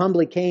Him who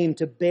humbly came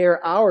to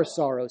bear our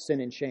sorrow, sin,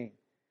 and shame.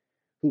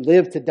 Who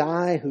lived to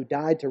die, who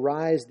died to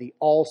rise, the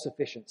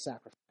all-sufficient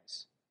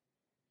sacrifice.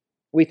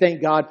 We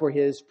thank God for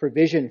His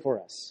provision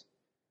for us.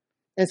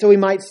 And so we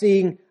might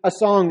sing a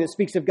song that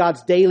speaks of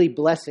God's daily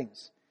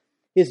blessings,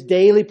 His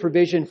daily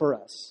provision for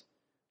us,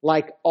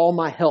 like all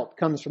my help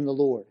comes from the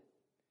Lord.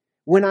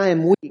 When I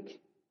am weak,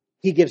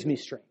 He gives me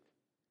strength.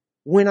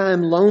 When I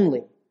am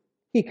lonely,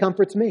 He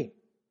comforts me.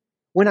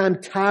 When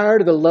I'm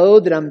tired of the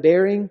load that I'm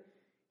bearing,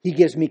 He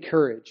gives me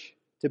courage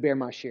to bear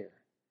my share.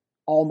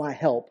 All my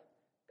help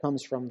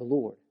comes from the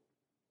Lord.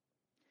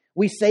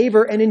 We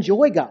savor and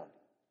enjoy God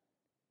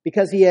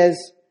because He has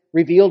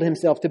revealed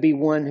Himself to be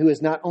one who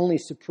is not only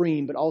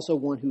supreme, but also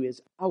one who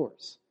is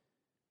ours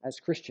as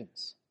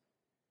Christians.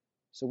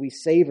 So we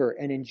savor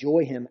and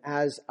enjoy Him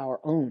as our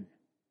own.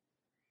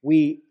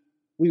 We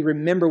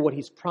remember what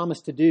He's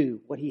promised to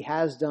do, what He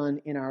has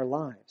done in our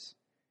lives.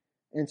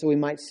 And so we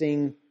might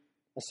sing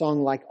a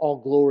song like All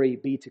Glory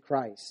Be to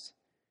Christ.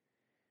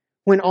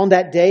 When on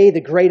that day,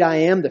 the great I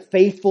Am, the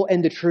faithful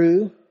and the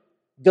true,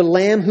 the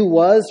Lamb who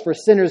was for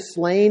sinners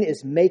slain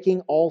is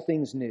making all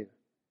things new.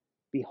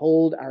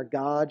 Behold, our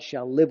God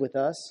shall live with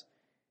us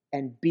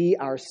and be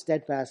our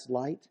steadfast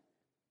light,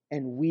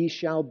 and we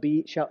shall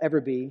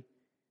ever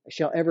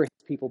His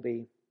people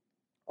be.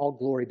 All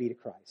glory be to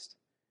Christ.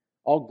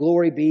 All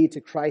glory be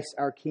to Christ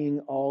our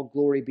King. All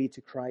glory be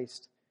to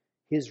Christ.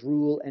 His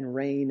rule and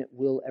reign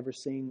will ever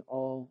sing.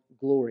 All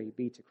glory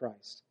be to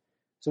Christ.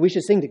 So we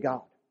should sing to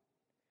God,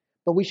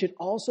 but we should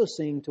also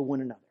sing to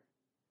one another.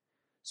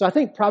 So I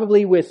think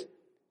probably with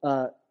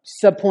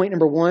subpoint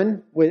number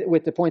 1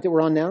 with the point that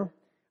we're on now,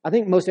 I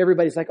think most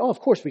everybody's like, oh, of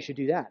course we should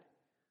do that.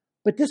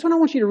 But this one I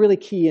want you to really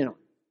key in on.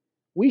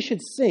 We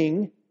should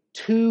sing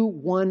to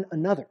one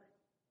another.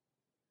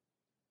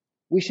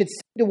 We should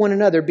sing to one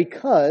another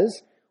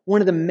because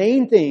one of the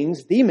main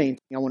things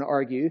I want to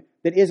argue,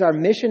 that is our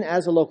mission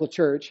as a local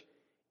church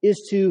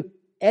is to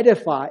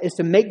edify, is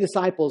to make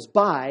disciples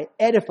by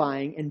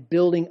edifying and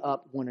building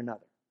up one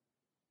another.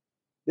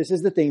 This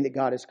is the thing that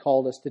God has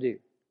called us to do.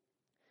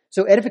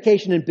 So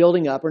edification and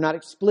building up are not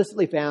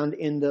explicitly found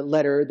in the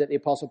letter that the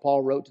Apostle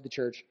Paul wrote to the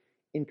church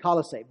in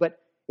Colossae, but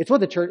it's what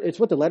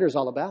the letter is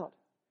all about.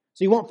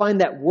 So you won't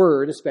find that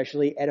word,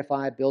 especially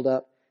edify, build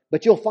up,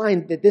 but you'll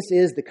find that this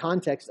is the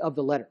context of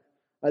the letter.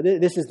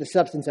 This is the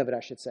substance of it, I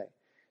should say.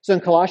 So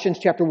in Colossians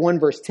chapter 1,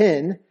 verse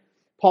 10,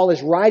 Paul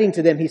is writing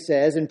to them, he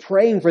says, and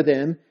praying for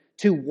them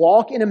to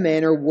walk in a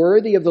manner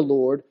worthy of the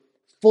Lord,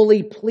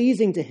 fully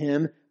pleasing to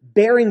Him,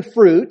 bearing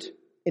fruit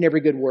in every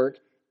good work,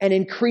 and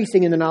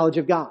increasing in the knowledge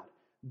of God.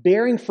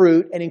 Bearing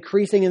fruit and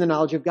increasing in the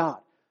knowledge of God.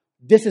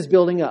 This is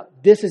building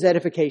up. This is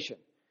edification.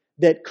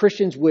 That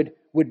Christians would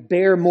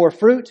bear more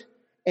fruit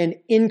and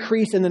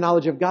increase in the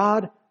knowledge of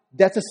God.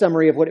 That's a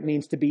summary of what it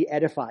means to be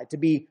edified, to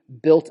be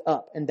built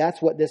up. And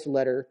that's what this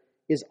letter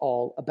is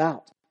all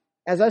about.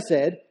 As I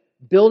said,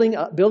 building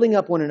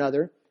up one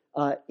another,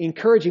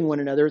 encouraging one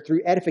another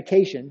through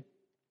edification.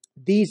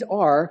 These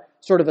are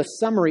sort of a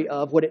summary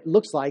of what it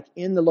looks like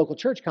in the local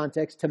church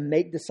context to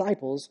make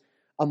disciples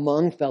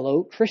among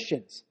fellow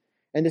Christians.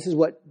 And this is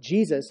what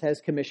Jesus has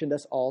commissioned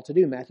us all to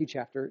do, Matthew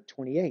chapter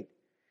 28.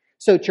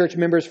 So church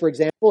members, for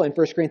example, in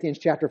 1 Corinthians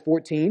chapter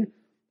 14,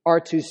 are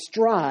to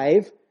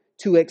strive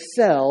to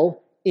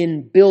excel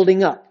in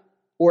building up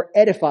or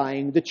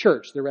edifying the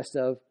church, the rest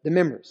of the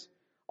members.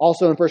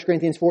 Also in 1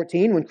 Corinthians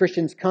 14, when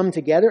Christians come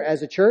together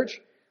as a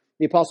church,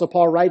 the Apostle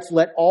Paul writes,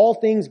 let all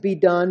things be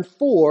done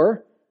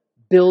for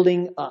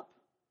building up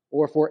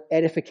or for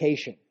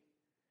edification.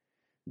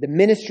 The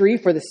ministry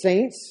for the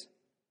saints,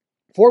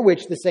 for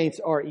which the saints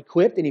are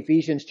equipped in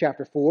Ephesians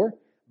chapter 4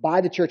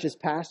 by the church's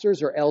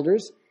pastors or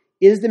elders,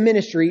 is the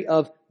ministry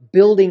of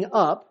building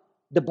up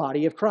the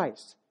body of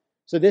Christ.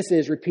 So this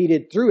is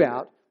repeated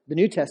throughout the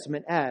New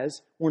Testament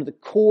as one of the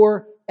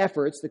core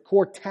efforts, the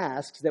core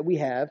tasks that we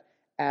have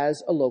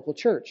as a local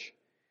church.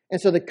 And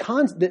so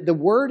the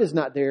word is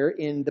not there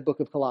in the book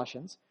of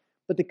Colossians,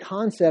 but the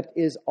concept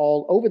is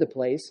all over the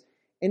place,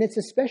 and it's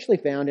especially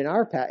found in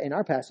our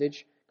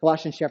passage,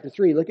 Colossians chapter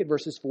 3. Look at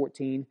verses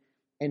 14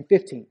 and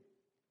 15.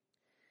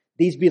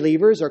 These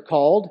believers are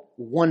called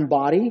one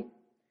body,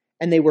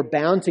 and they were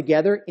bound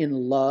together in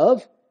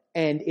love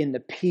and in the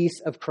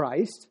peace of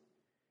Christ.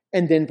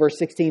 And then verse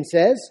 16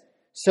 says,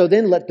 so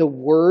then let the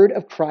word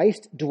of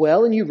Christ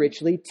dwell in you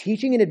richly,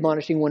 teaching and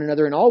admonishing one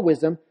another in all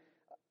wisdom,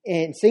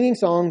 and singing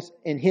songs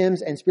and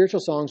hymns and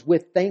spiritual songs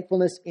with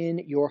thankfulness in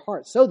your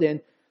hearts. So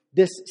then,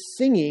 this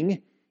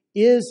singing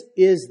is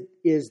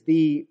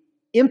the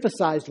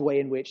emphasized way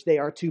in which they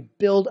are to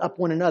build up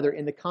one another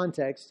in the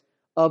context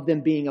of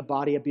them being a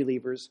body of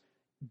believers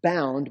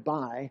bound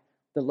by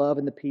the love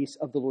and the peace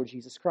of the Lord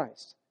Jesus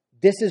Christ.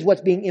 This is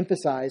what's being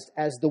emphasized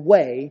as the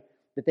way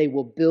that they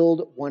will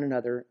build one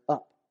another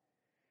up.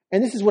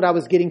 And this is what I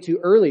was getting to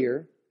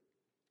earlier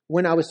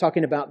when I was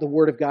talking about the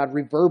Word of God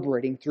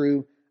reverberating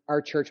through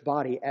our church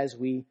body as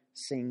we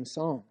sing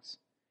songs.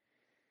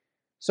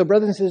 So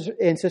brothers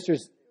and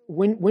sisters,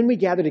 when we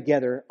gather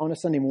together on a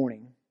Sunday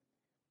morning,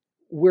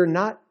 we're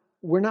not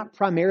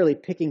primarily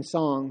picking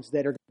songs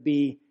that are going to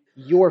be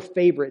your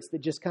favorites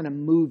that just kind of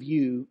move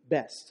you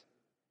best.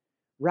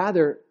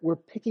 Rather, we're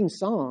picking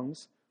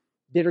songs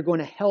that are going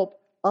to help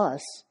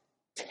us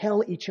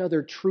tell each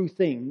other true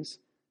things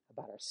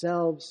about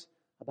ourselves,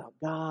 about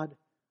God,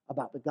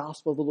 about the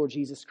gospel of the Lord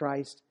Jesus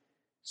Christ.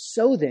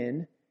 So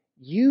then,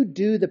 you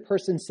do the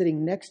person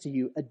sitting next to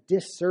you a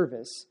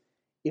disservice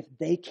if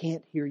they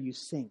can't hear you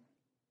sing.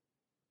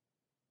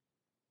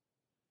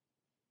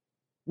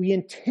 We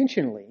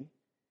intentionally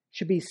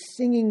should be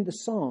singing the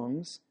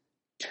songs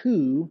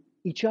to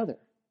each other.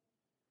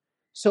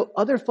 So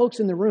other folks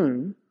in the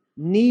room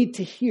need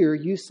to hear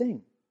you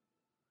sing.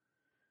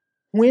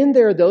 When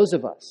there are those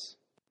of us,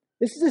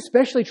 this is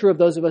especially true of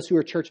those of us who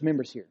are church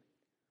members here,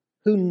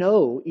 who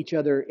know each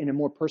other in a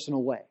more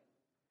personal way.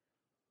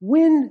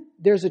 When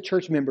there's a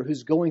church member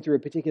who's going through a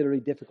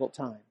particularly difficult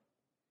time,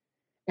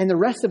 and the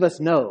rest of us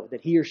know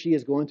that he or she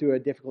is going through a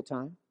difficult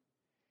time,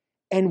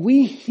 and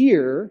we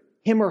hear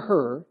him or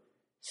her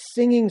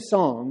singing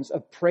songs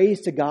of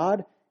praise to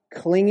God,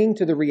 clinging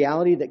to the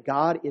reality that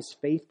God is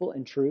faithful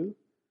and true,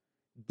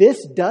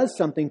 this does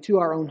something to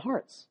our own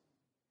hearts.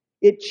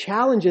 It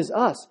challenges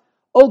us.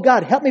 Oh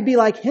God, help me be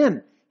like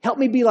him. Help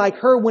me be like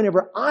her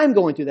whenever I'm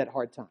going through that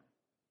hard time.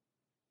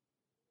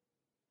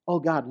 Oh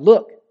God,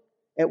 look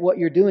at what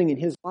you're doing in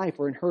his life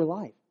or in her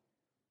life,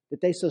 that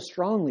they so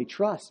strongly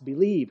trust,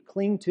 believe,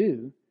 cling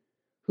to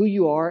who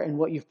you are and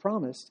what you've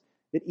promised,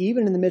 that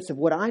even in the midst of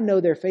what I know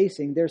they're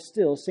facing, they're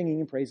still singing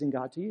and praising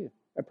God to you,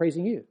 or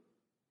praising you.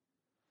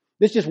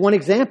 This is just one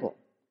example.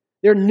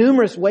 There are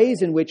numerous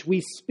ways in which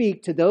we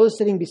speak to those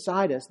sitting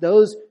beside us,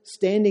 those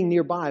standing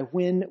nearby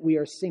when we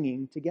are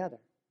singing together.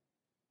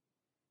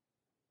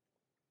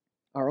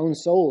 Our own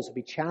souls will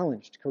be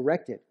challenged,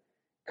 corrected,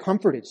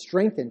 comforted,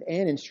 strengthened,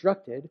 and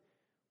instructed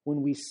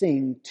when we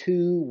sing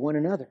to one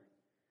another,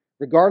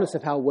 regardless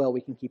of how well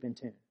we can keep in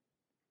tune.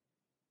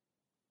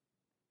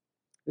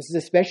 This is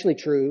especially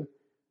true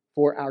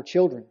for our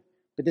children,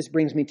 but this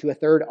brings me to a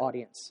third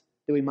audience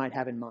that we might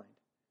have in mind.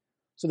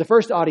 So the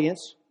first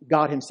audience,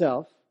 God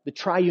Himself, the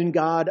triune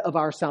God of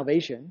our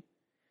salvation.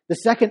 The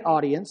second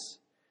audience,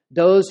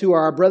 those who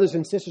are our brothers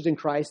and sisters in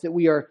Christ, that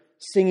we are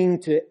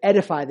singing to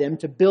edify them,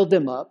 to build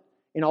them up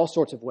in all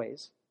sorts of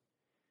ways.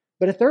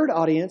 But a third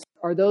audience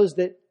are those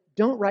that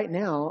don't right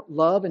now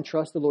love and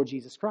trust the Lord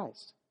Jesus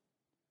Christ,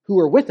 who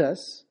are with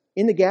us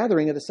in the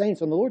gathering of the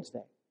saints on the Lord's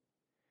Day.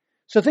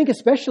 So think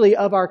especially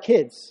of our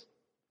kids.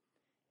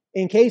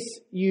 In case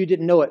you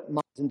didn't know it,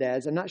 moms and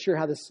dads, I'm not sure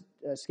how this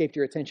escaped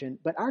your attention,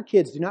 but our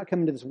kids do not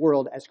come into this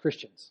world as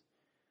Christians.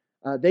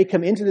 They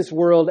come into this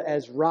world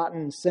as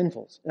rotten,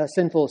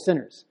 sinful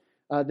sinners.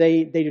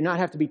 They do not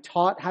have to be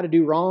taught how to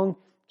do wrong.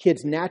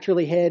 Kids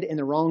naturally head in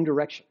the wrong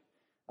direction.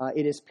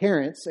 It is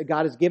parents.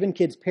 God has given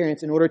kids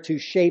parents in order to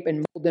shape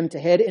and mold them to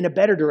head in a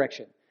better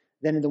direction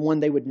than in the one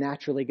they would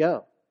naturally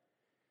go.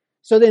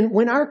 So then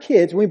when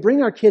we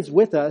bring our kids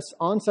with us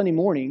on Sunday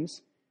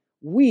mornings,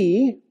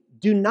 we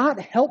do not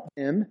help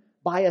them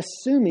by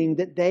assuming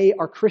that they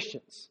are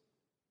Christians.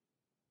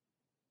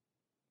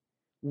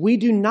 We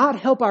do not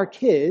help our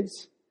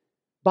kids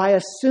by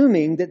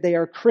assuming that they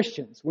are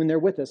Christians when they're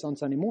with us on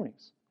Sunday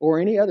mornings, or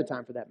any other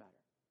time for that matter.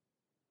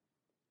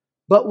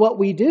 But what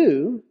we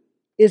do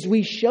is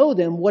we show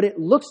them what it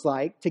looks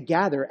like to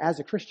gather as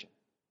a Christian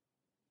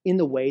in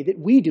the way that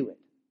we do it.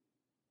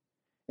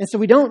 And so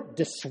we don't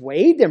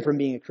dissuade them from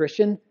being a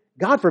Christian,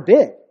 God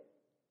forbid.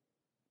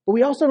 But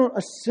we also don't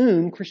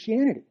assume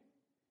Christianity.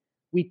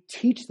 We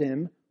teach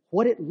them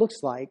what it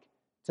looks like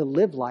to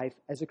live life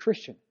as a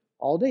Christian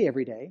all day,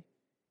 every day,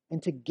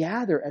 and to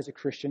gather as a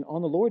Christian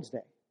on the Lord's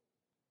Day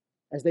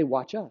as they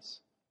watch us.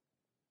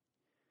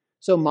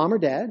 So, mom or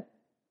dad,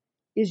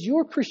 is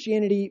your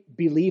Christianity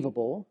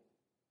believable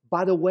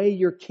by the way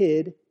your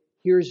kid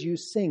hears you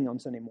sing on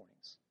Sunday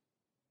mornings?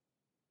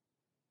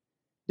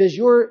 Does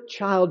your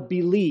child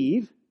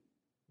believe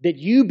that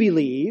you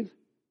believe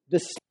the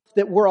stuff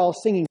that we're all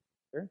singing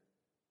together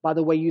by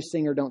the way you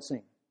sing or don't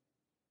sing?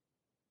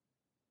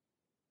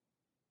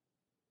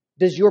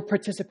 Does your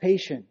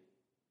participation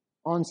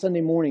on Sunday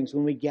mornings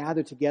when we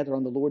gather together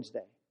on the Lord's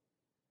Day,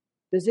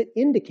 does it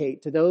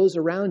indicate to those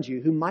around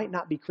you who might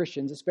not be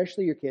Christians,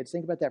 especially your kids,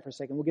 think about that for a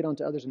second, we'll get on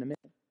to others in a minute,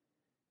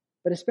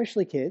 but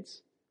especially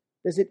kids,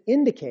 does it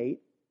indicate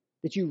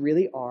that you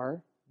really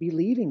are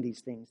believing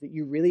these things, that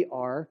you really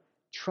are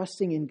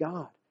trusting in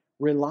God,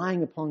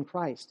 relying upon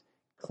Christ,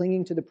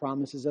 clinging to the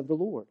promises of the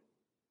Lord?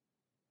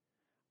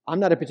 I'm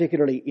not a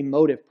particularly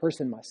emotive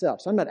person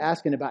myself, so I'm not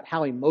asking about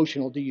how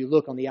emotional do you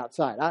look on the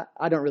outside.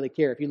 I don't really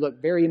care if you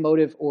look very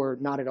emotive or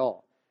not at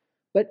all.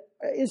 But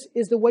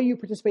is the way you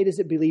participate, is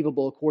it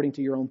believable according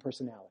to your own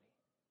personality?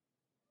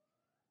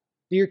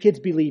 Do your kids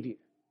believe you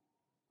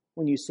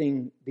when you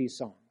sing these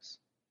songs?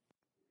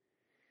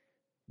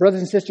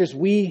 Brothers and sisters,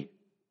 we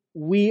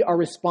are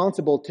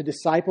responsible to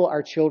disciple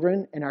our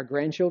children and our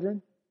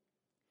grandchildren.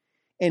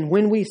 And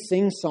when we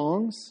sing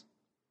songs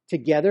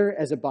together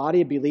as a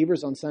body of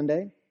believers on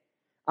Sunday,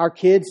 our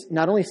kids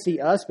not only see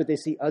us, but they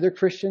see other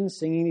Christians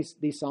singing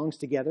these songs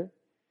together.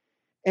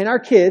 And our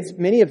kids,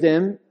 many of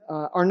them,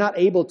 are not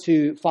able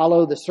to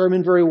follow the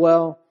sermon very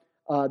well.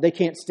 They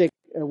can't stick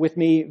with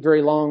me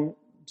very long.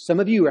 Some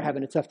of you are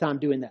having a tough time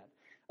doing that.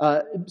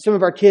 Some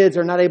of our kids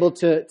are not able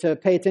to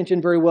pay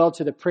attention very well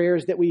to the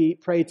prayers that we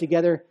pray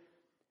together.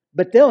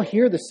 But they'll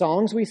hear the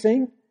songs we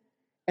sing,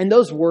 and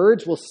those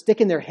words will stick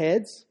in their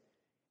heads.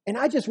 And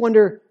I just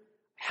wonder,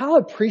 how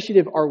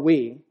appreciative are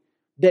we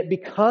that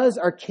because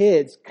our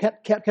kids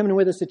kept coming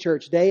with us to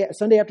church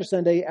Sunday after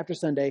Sunday after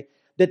Sunday,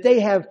 that they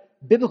have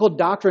biblical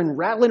doctrine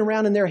rattling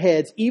around in their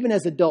heads, even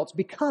as adults,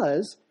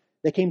 because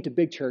they came to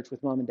big church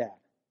with mom and dad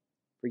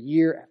for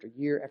year after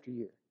year after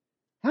year.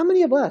 How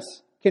many of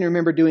us can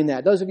remember doing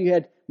that? Those of you who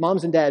had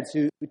moms and dads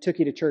who took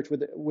you to church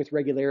with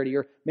regularity,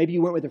 or maybe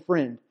you went with a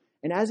friend.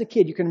 And as a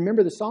kid, you can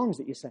remember the songs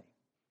that you sang.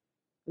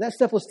 That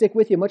stuff will stick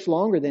with you much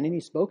longer than any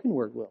spoken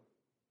word will.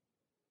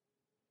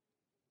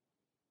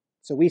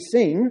 So we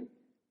sing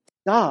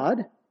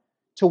God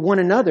to one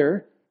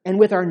another and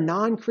with our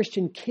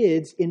non-Christian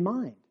kids in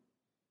mind.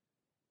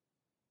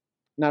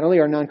 Not only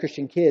our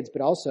non-Christian kids,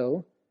 but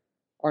also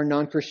our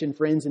non-Christian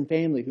friends and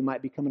family who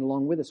might be coming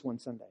along with us one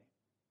Sunday.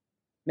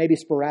 Maybe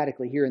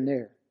sporadically here and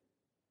there.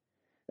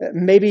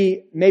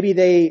 Maybe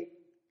they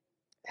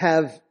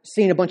have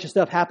seen a bunch of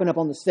stuff happen up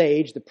on the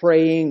stage, the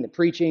praying, the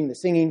preaching, the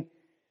singing.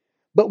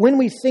 But when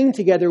we sing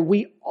together,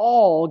 we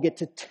all get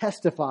to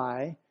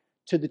testify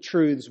to the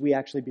truths we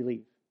actually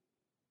believe.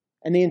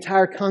 And the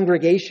entire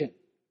congregation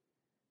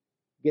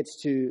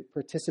gets to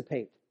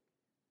participate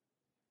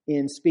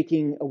in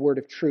speaking a word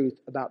of truth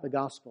about the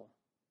gospel,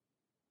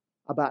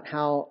 about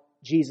how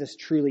Jesus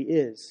truly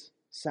is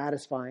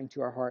satisfying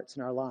to our hearts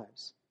and our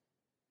lives,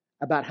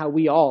 about how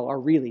we all are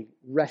really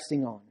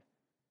resting on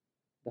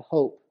the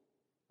hope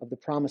of the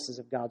promises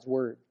of God's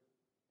Word.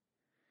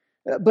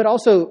 But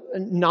also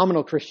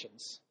nominal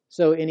Christians.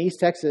 So in East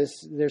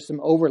Texas, there's some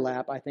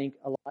overlap, I think,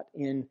 a lot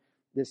in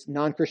this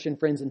non-Christian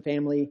friends and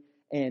family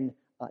and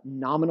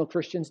nominal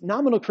Christians.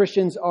 Nominal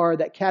Christians are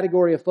that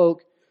category of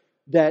folk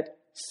that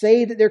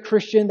say that they're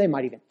Christian. They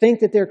might even think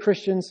that they're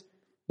Christians,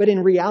 but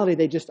in reality,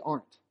 they just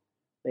aren't.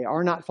 They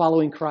are not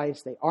following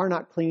Christ. They are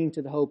not clinging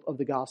to the hope of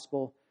the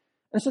gospel.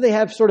 And so they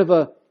have sort of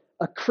a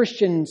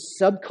Christian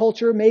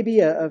subculture, maybe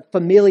a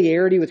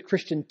familiarity with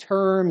Christian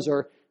terms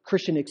or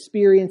Christian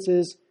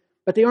experiences,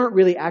 but they aren't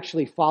really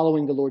actually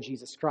following the Lord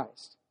Jesus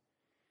Christ.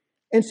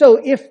 And so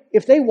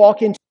if they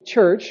walk into a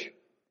church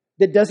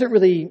that doesn't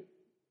really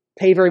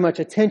pay very much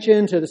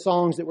attention to the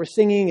songs that we're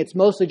singing, it's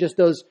mostly just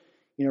those,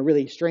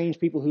 really strange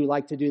people who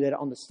like to do that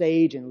on the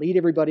stage and lead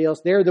everybody else.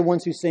 They're the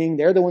ones who sing.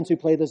 They're the ones who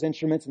play those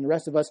instruments. And the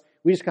rest of us,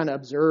 we just kind of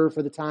observe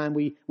for the time.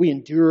 We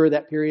endure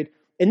that period.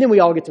 And then we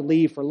all get to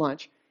leave for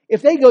lunch.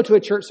 If they go to a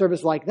church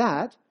service like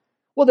that,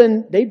 well,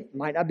 then they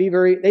might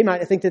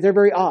think that they're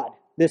very odd.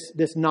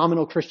 This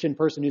nominal Christian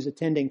person who's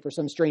attending for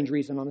some strange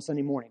reason on a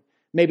Sunday morning.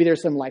 Maybe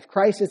there's some life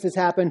crisis that's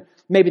happened.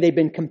 Maybe they've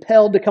been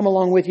compelled to come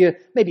along with you.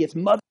 Maybe it's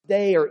Mother's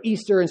Day or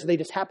Easter, and so they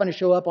just happen to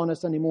show up on a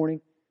Sunday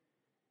morning.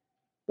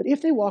 But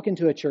if they walk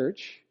into a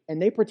church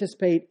and they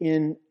participate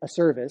in a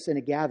service, in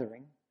a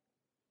gathering,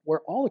 where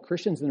all the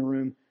Christians in the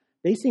room,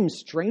 they seem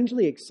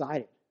strangely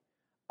excited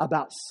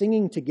about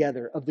singing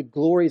together of the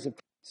glories of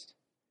Christ.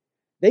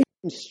 They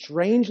seem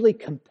strangely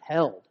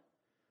compelled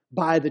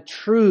by the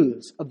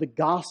truths of the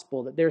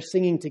gospel that they're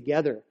singing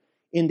together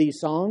in these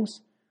songs.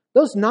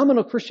 Those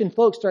nominal Christian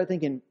folks start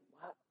thinking,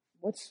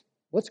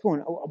 what's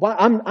going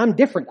on? I'm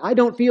different. I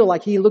don't feel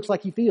like he looks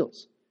like he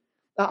feels.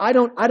 I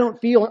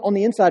don't feel on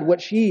the inside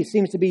what she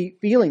seems to be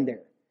feeling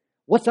there.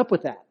 What's up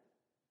with that?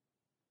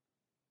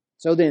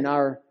 So then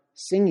our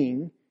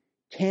singing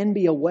can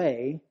be a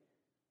way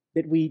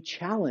that we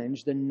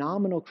challenge the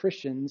nominal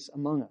Christians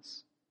among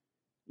us,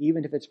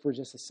 even if it's for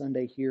just a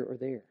Sunday here or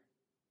there.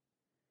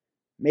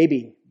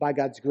 Maybe by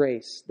God's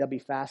grace, they'll be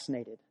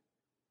fascinated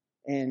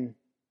and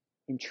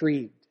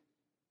intrigued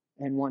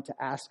and want to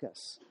ask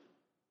us,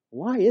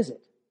 why is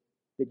it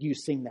that you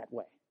sing that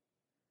way?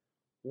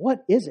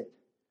 What is it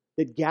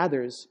that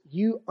gathers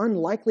you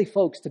unlikely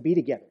folks to be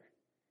together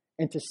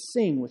and to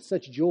sing with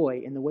such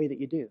joy in the way that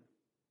you do?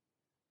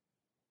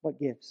 What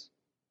gives?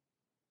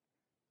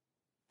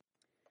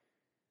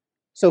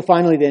 So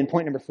finally then,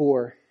 point number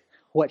 4,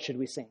 what should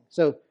we sing?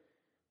 So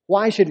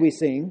why should we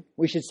sing?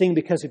 We should sing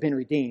because we've been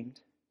redeemed.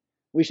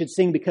 We should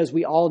sing because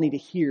we all need to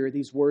hear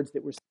these words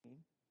that we're singing.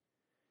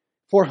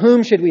 For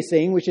whom should we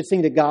sing? We should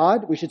sing to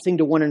God. We should sing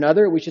to one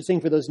another. We should sing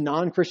for those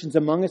non-Christians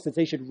among us, that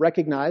they should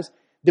recognize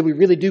that we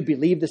really do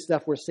believe the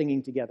stuff we're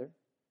singing together.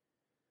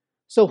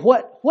 So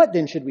what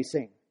then should we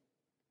sing?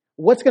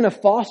 What's going to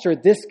foster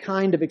this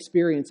kind of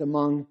experience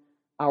among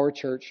our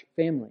church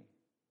family?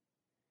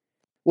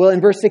 Well,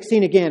 in verse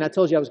 16 again, I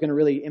told you I was going to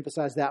really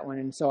emphasize that one,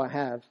 and so I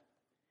have.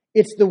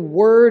 It's the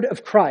word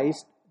of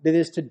Christ that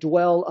is to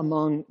dwell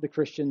among the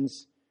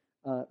Christians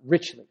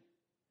richly.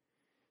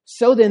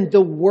 So then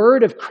the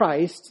word of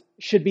Christ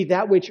should be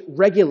that which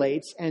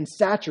regulates and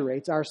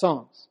saturates our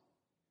songs.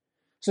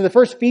 So the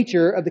first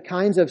feature of the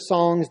kinds of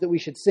songs that we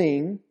should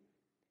sing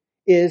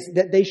is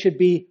that they should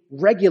be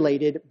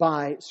regulated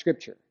by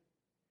Scripture.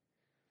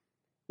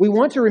 We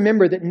want to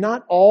remember that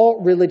not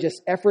all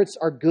religious efforts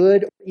are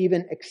good or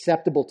even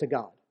acceptable to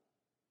God.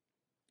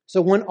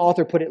 So one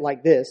author put it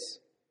like this,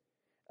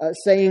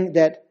 saying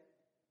that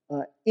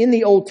in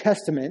the Old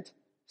Testament,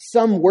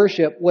 some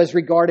worship was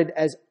regarded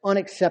as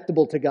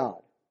unacceptable to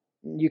God.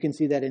 You can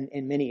see that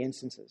in many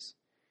instances.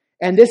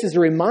 And this is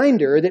a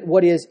reminder that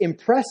what is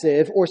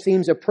impressive or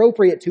seems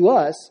appropriate to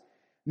us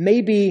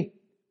may be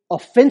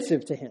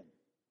offensive to Him.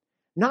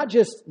 Not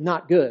just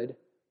not good,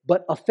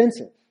 but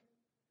offensive.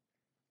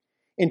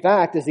 In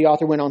fact, as the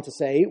author went on to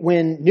say,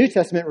 when New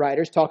Testament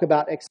writers talk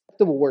about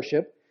acceptable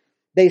worship,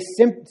 they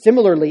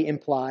similarly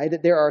imply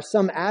that there are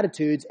some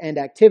attitudes and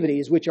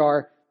activities which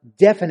are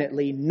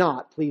definitely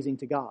not pleasing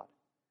to God.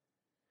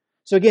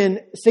 So again,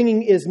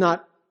 singing is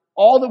not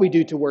all that we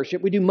do to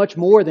worship. We do much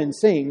more than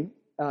sing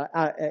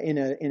in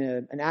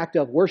an act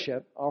of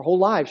worship. Our whole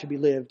lives should be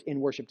lived in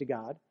worship to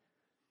God.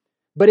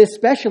 But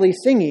especially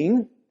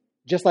singing,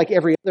 just like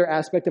every other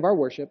aspect of our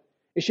worship,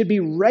 it should be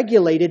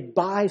regulated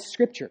by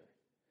Scripture.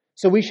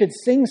 So we should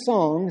sing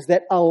songs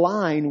that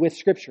align with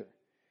Scripture.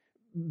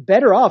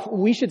 Better off,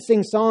 we should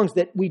sing songs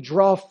that we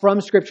draw from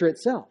Scripture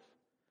itself,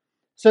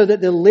 so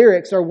that the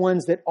lyrics are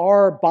ones that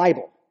are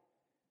Bible,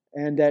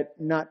 and that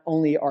not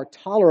only are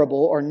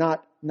tolerable or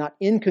not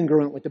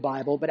incongruent with the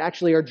Bible, but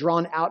actually are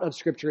drawn out of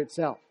Scripture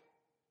itself.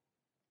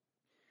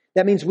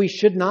 That means we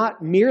should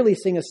not merely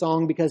sing a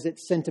song because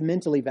it's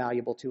sentimentally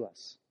valuable to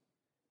us,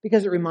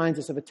 because it reminds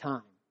us of a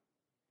time.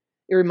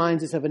 It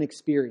reminds us of an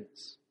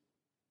experience.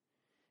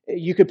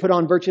 You could put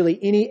on virtually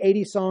any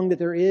 80s song that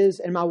there is,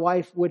 and my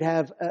wife would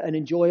have an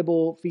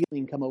enjoyable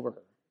feeling come over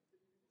her.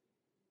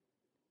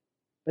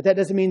 But that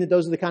doesn't mean that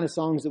those are the kind of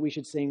songs that we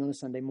should sing on a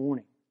Sunday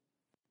morning,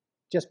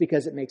 just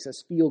because it makes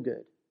us feel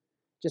good,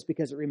 just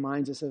because it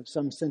reminds us of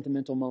some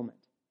sentimental moment.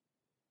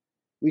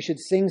 We should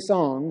sing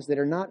songs that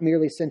are not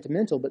merely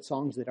sentimental, but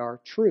songs that are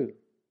true.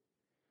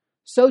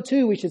 So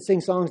too, we should sing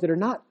songs that are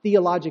not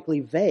theologically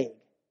vague,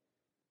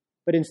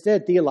 but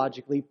instead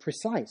theologically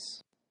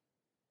precise.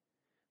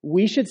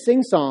 We should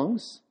sing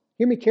songs,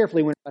 hear me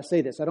carefully when I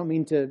say this, I don't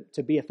mean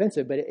to be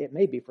offensive, but it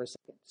may be for a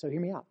second, so hear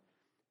me out.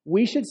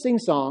 We should sing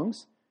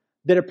songs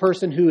that a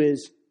person who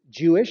is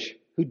Jewish,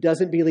 who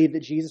doesn't believe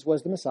that Jesus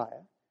was the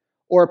Messiah,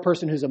 or a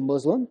person who's a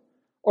Muslim,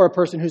 or a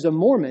person who's a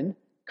Mormon,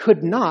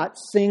 could not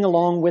sing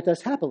along with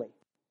us happily.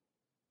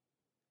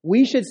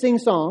 We should sing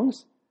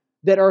songs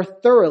that are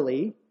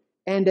thoroughly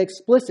and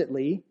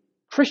explicitly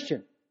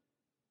Christian,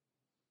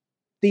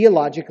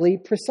 theologically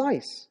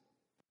precise,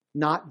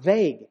 not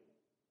vague.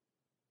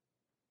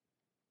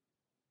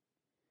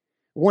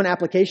 One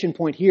application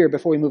point here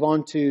before we move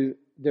on to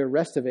the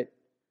rest of it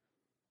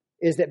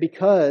is that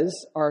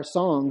because our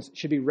songs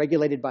should be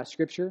regulated by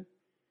Scripture,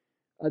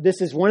 this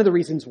is one of the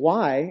reasons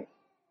why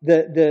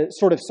the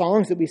sort of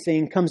songs that we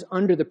sing comes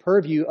under the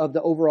purview of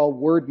the overall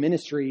word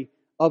ministry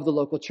of the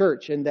local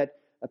church, and that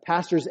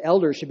pastors,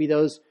 elders should be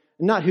those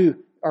not who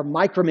are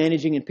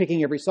micromanaging and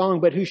picking every song,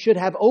 but who should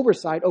have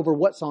oversight over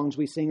what songs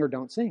we sing or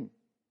don't sing.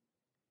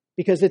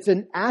 Because it's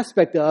an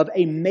aspect of,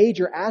 a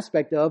major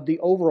aspect of the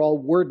overall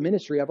word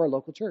ministry of our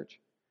local church.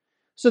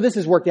 So this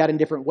has worked out in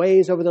different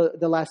ways over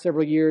the last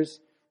several years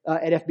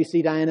at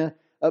FBC Diana.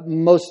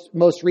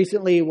 Most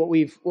recently, what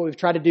we've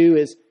tried to do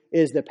is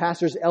the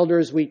pastors,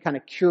 elders, we kind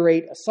of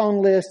curate a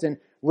song list, and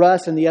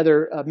Russ and the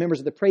other members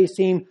of the praise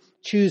team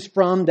choose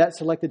from that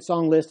selected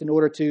song list in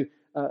order to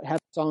have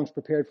songs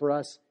prepared for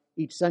us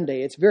each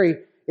Sunday. It's very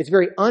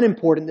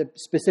unimportant the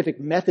specific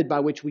method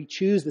by which we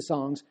choose the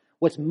songs.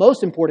 What's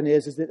most important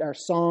is that our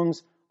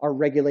songs are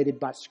regulated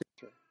by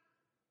Scripture.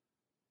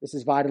 This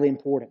is vitally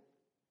important.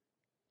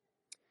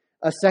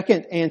 A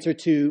second answer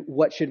to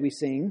what should we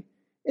sing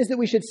is that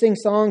we should sing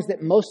songs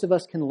that most of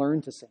us can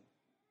learn to sing.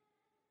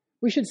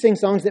 We should sing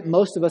songs that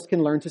most of us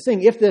can learn to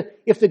sing. If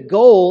the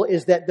goal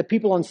is that the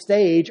people on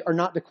stage are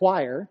not the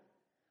choir,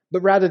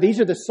 but rather these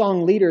are the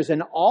song leaders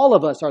and all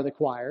of us are the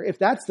choir, if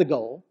that's the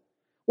goal,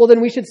 well,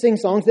 then we should sing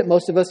songs that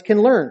most of us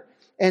can learn.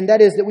 And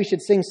that is that we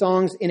should sing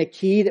songs in a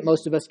key that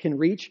most of us can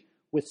reach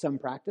with some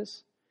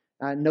practice.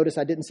 Notice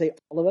I didn't say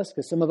all of us,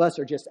 because some of us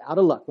are just out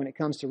of luck when it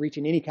comes to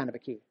reaching any kind of a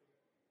key.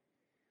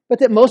 But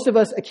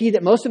that a key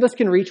that most of us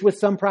can reach with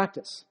some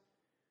practice.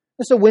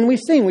 And so when we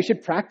sing, we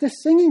should practice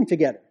singing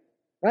together.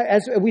 Right?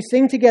 As we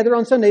sing together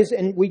on Sundays,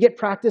 and we get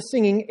practice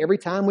singing every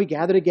time we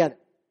gather together.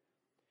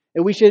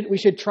 And we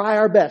should try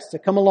our best to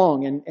come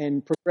along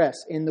and progress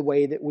in the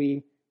way that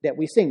we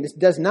sing. This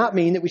does not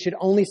mean that we should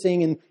only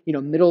sing in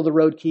middle of the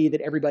road key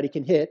that everybody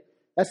can hit.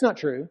 That's not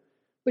true.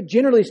 But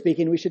generally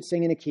speaking, we should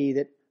sing in a key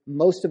that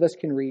most of us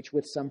can reach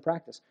with some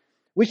practice.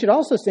 We should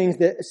also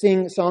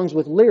sing songs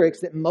with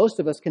lyrics that most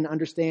of us can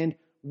understand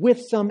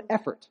with some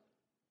effort.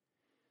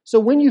 So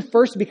when you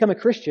first become a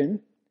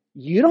Christian,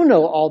 you don't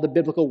know all the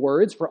biblical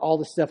words for all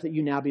the stuff that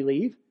you now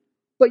believe,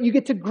 but you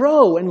get to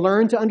grow and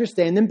learn to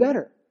understand them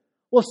better.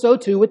 Well, so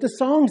too with the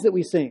songs that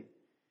we sing.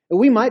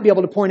 We might be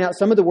able to point out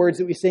some of the words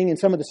that we sing and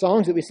some of the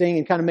songs that we sing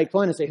and kind of make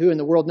fun and say, who in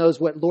the world knows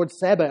what Lord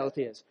Sabaoth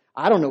is?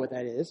 I don't know what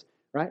that is,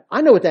 right?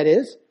 I know what that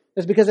is.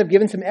 That's because I've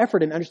given some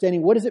effort in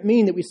understanding what does it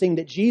mean that we sing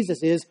that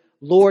Jesus is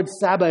Lord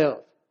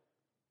Sabaoth.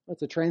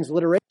 That's a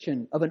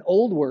transliteration of an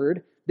old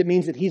word that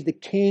means that he's the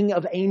king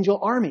of angel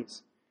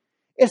armies.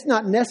 It's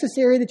not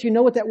necessary that you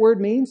know what that word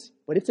means,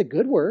 but it's a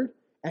good word.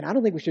 And I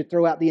don't think we should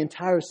throw out the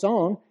entire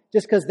song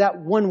just because that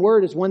one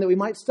word is one that we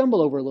might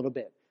stumble over a little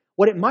bit.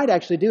 What it might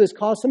actually do is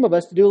cause some of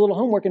us to do a little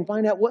homework and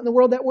find out what in the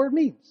world that word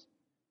means.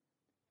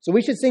 So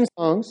we should sing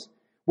songs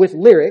with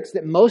lyrics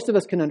that most of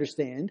us can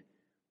understand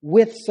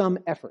with some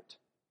effort.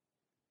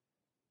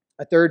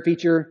 A third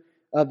feature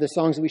of the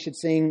songs that we should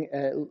sing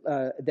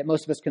that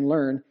most of us can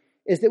learn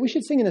is that we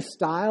should sing in a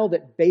style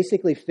that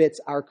basically fits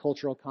our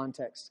cultural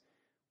context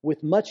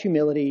with much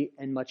humility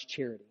and much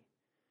charity.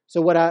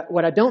 So what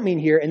I don't mean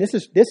here, and this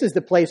is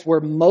the place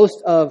where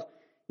most of,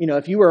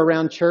 if you were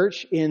around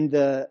church in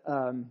the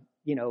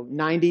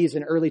 90s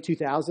and early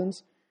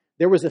 2000s,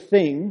 there was a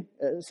thing,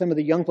 some of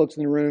the young folks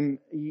in the room,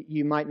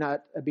 you might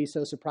not be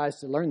so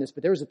surprised to learn this,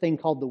 but there was a thing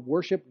called the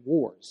worship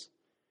wars.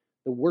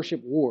 The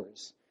worship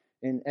wars.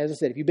 And as I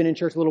said, if you've been in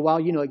church a little while,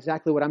 you know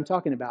exactly what I'm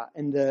talking about.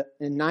 In the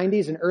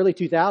 90s and early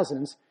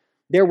 2000s,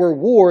 there were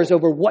wars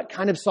over what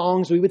kind of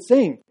songs we would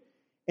sing.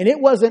 And it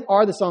wasn't,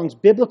 are the songs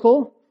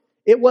biblical?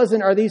 It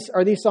wasn't, are these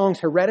songs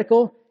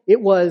heretical?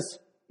 It was,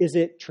 is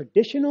it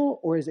traditional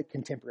or is it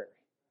contemporary?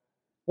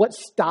 What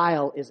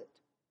style is it?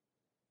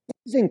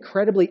 This is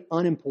incredibly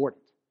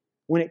unimportant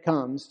when it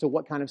comes to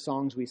what kind of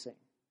songs we sing.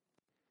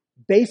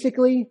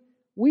 Basically,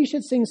 we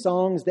should sing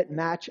songs that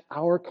match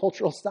our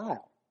cultural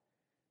style.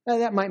 Now,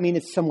 that might mean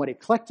it's somewhat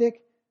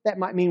eclectic. That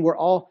might mean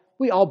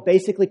we all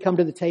basically come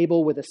to the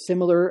table with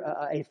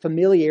a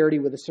familiarity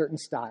with a certain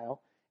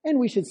style. And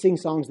we should sing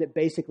songs that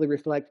basically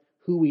reflect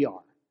who we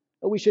are,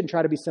 but we shouldn't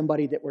try to be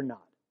somebody that we're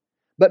not.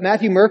 But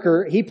Matthew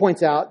Merker, he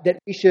points out that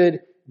we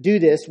should do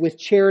this with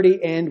charity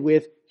and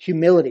with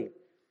humility.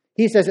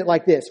 He says it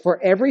like this: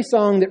 for every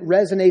song that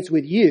resonates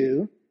with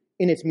you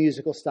in its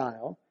musical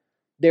style,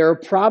 there are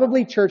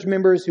probably church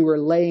members who are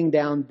laying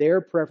down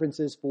their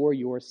preferences for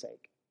your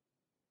sake.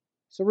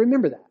 So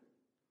remember that.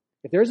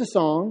 If there's a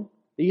song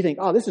that you think,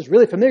 oh, this is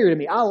really familiar to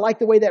me, I like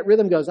the way that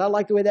rhythm goes, I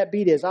like the way that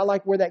beat is, I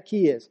like where that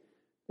key is,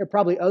 there are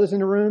probably others in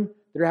the room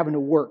that are having to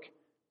work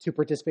to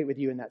participate with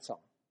you in that song.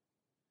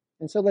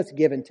 And so let's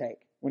give and take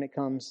when it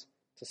comes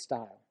to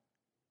style.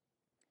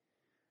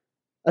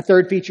 A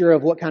third feature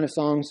of what kind of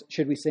songs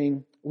should we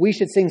sing? We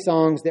should sing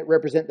songs that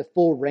represent the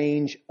full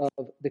range of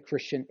the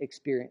Christian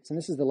experience. And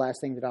this is the last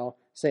thing that I'll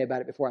say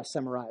about it before I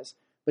summarize.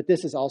 But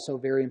this is also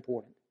very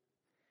important.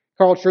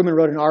 Carl Trueman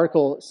wrote an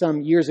article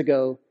some years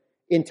ago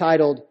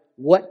entitled,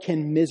 "What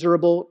Can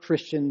Miserable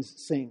Christians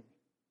Sing?"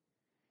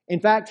 In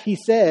fact, he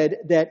said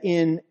that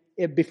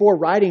before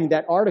writing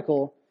that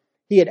article,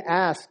 he had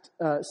asked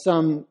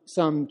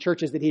some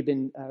churches that he'd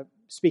been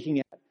speaking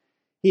at,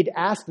 he'd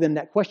asked them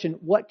that question,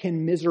 what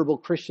can miserable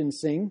Christians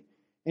sing?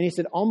 And he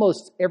said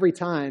almost every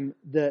time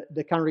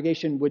the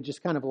congregation would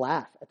just kind of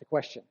laugh at the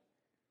question,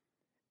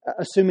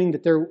 assuming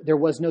that there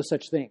was no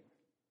such thing.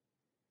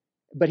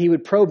 But he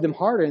would probe them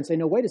harder and say,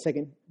 no, wait a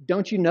second,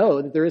 don't you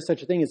know that there is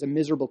such a thing as a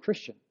miserable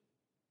Christian?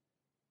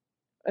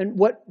 And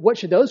what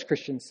should those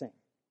Christians sing?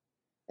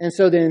 And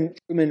so then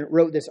Trueman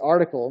wrote this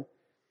article.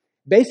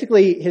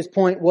 Basically, his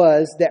point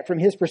was that from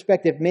his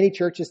perspective, many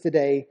churches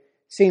today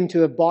seem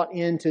to have bought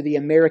into the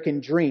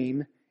American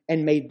dream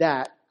and made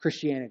that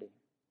Christianity.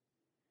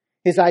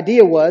 His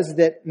idea was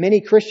that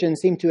many Christians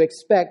seem to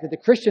expect that the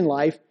Christian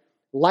life,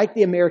 like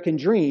the American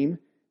dream,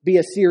 be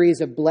a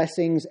series of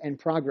blessings and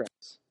progress.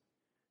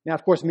 Now,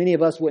 of course, many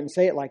of us wouldn't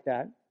say it like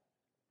that.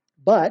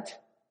 But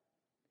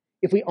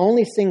if we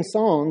only sing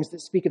songs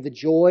that speak of the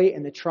joy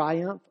and the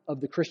triumph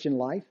of the Christian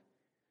life,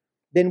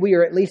 then we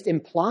are at least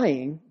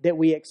implying that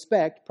we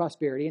expect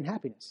prosperity and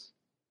happiness.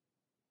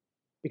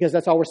 Because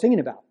that's all we're singing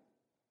about.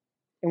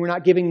 And we're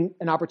not giving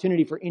an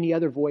opportunity for any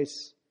other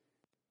voice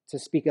to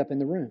speak up in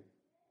the room.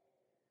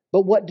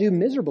 But what do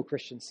miserable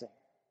Christians sing?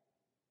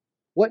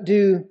 What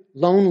do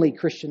lonely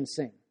Christians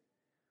sing?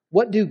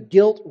 What do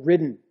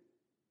guilt-ridden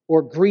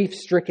or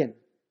grief-stricken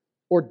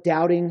or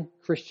doubting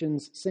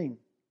Christians sing?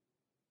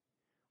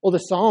 Well, the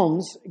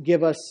Psalms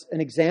give us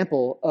an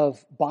example of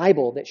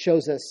Bible that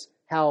shows us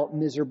how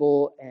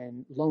miserable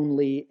and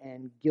lonely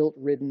and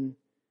guilt-ridden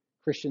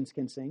Christians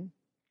can sing.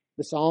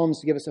 The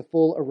Psalms give us a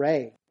full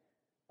array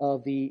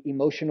of the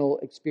emotional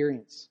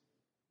experience.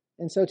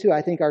 And so too,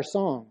 I think our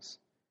songs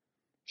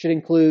should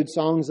include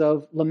songs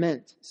of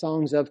lament,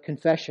 songs of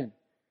confession,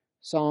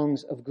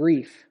 songs of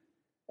grief,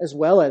 as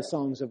well as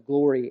songs of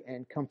glory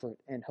and comfort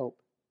and hope.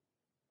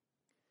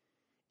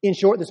 In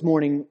short, this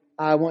morning,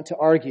 I want to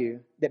argue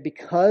that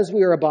because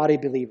we are a body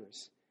of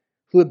believers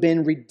who have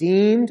been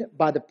redeemed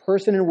by the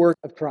person and work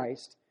of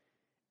Christ,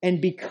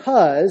 and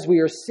because we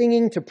are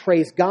singing to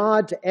praise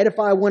God, to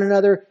edify one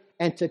another,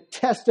 and to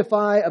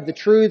testify of the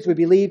truths we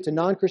believe to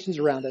non-Christians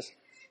around us,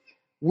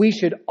 we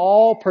should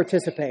all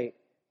participate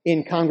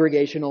in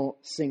congregational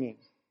singing.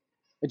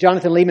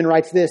 Jonathan Leeman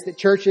writes this, that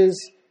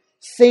churches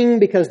sing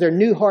because their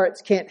new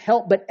hearts can't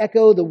help but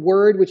echo the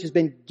word which has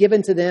been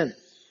given to them.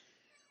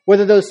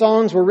 Whether those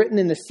songs were written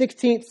in the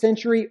 16th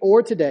century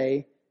or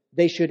today,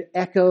 they should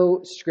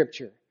echo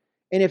Scripture.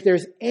 And if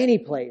there's any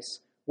place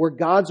where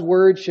God's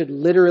word should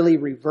literally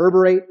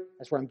reverberate,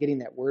 that's where I'm getting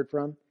that word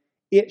from,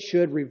 it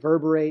should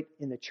reverberate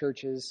in the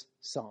church's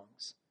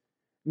songs.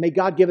 May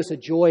God give us a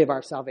joy of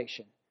our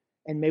salvation,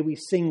 and may we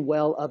sing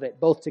well of it,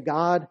 both to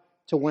God,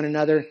 to one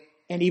another,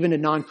 and even to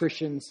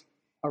non-Christians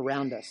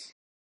around us.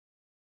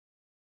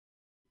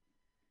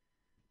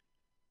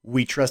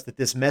 We trust that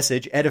this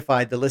message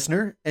edified the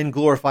listener and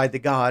glorified the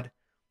God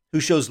who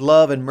shows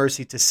love and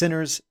mercy to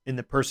sinners in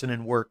the person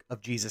and work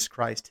of Jesus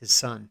Christ, his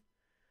Son.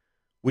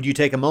 Would you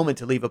take a moment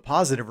to leave a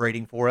positive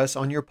rating for us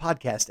on your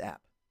podcast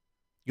app?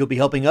 You'll be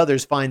helping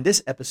others find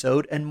this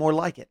episode and more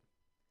like it.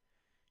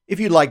 If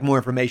you'd like more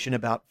information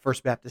about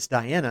First Baptist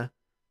Diana,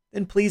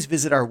 then please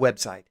visit our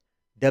website,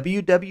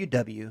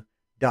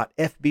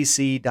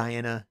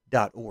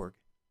 www.fbcdiana.org.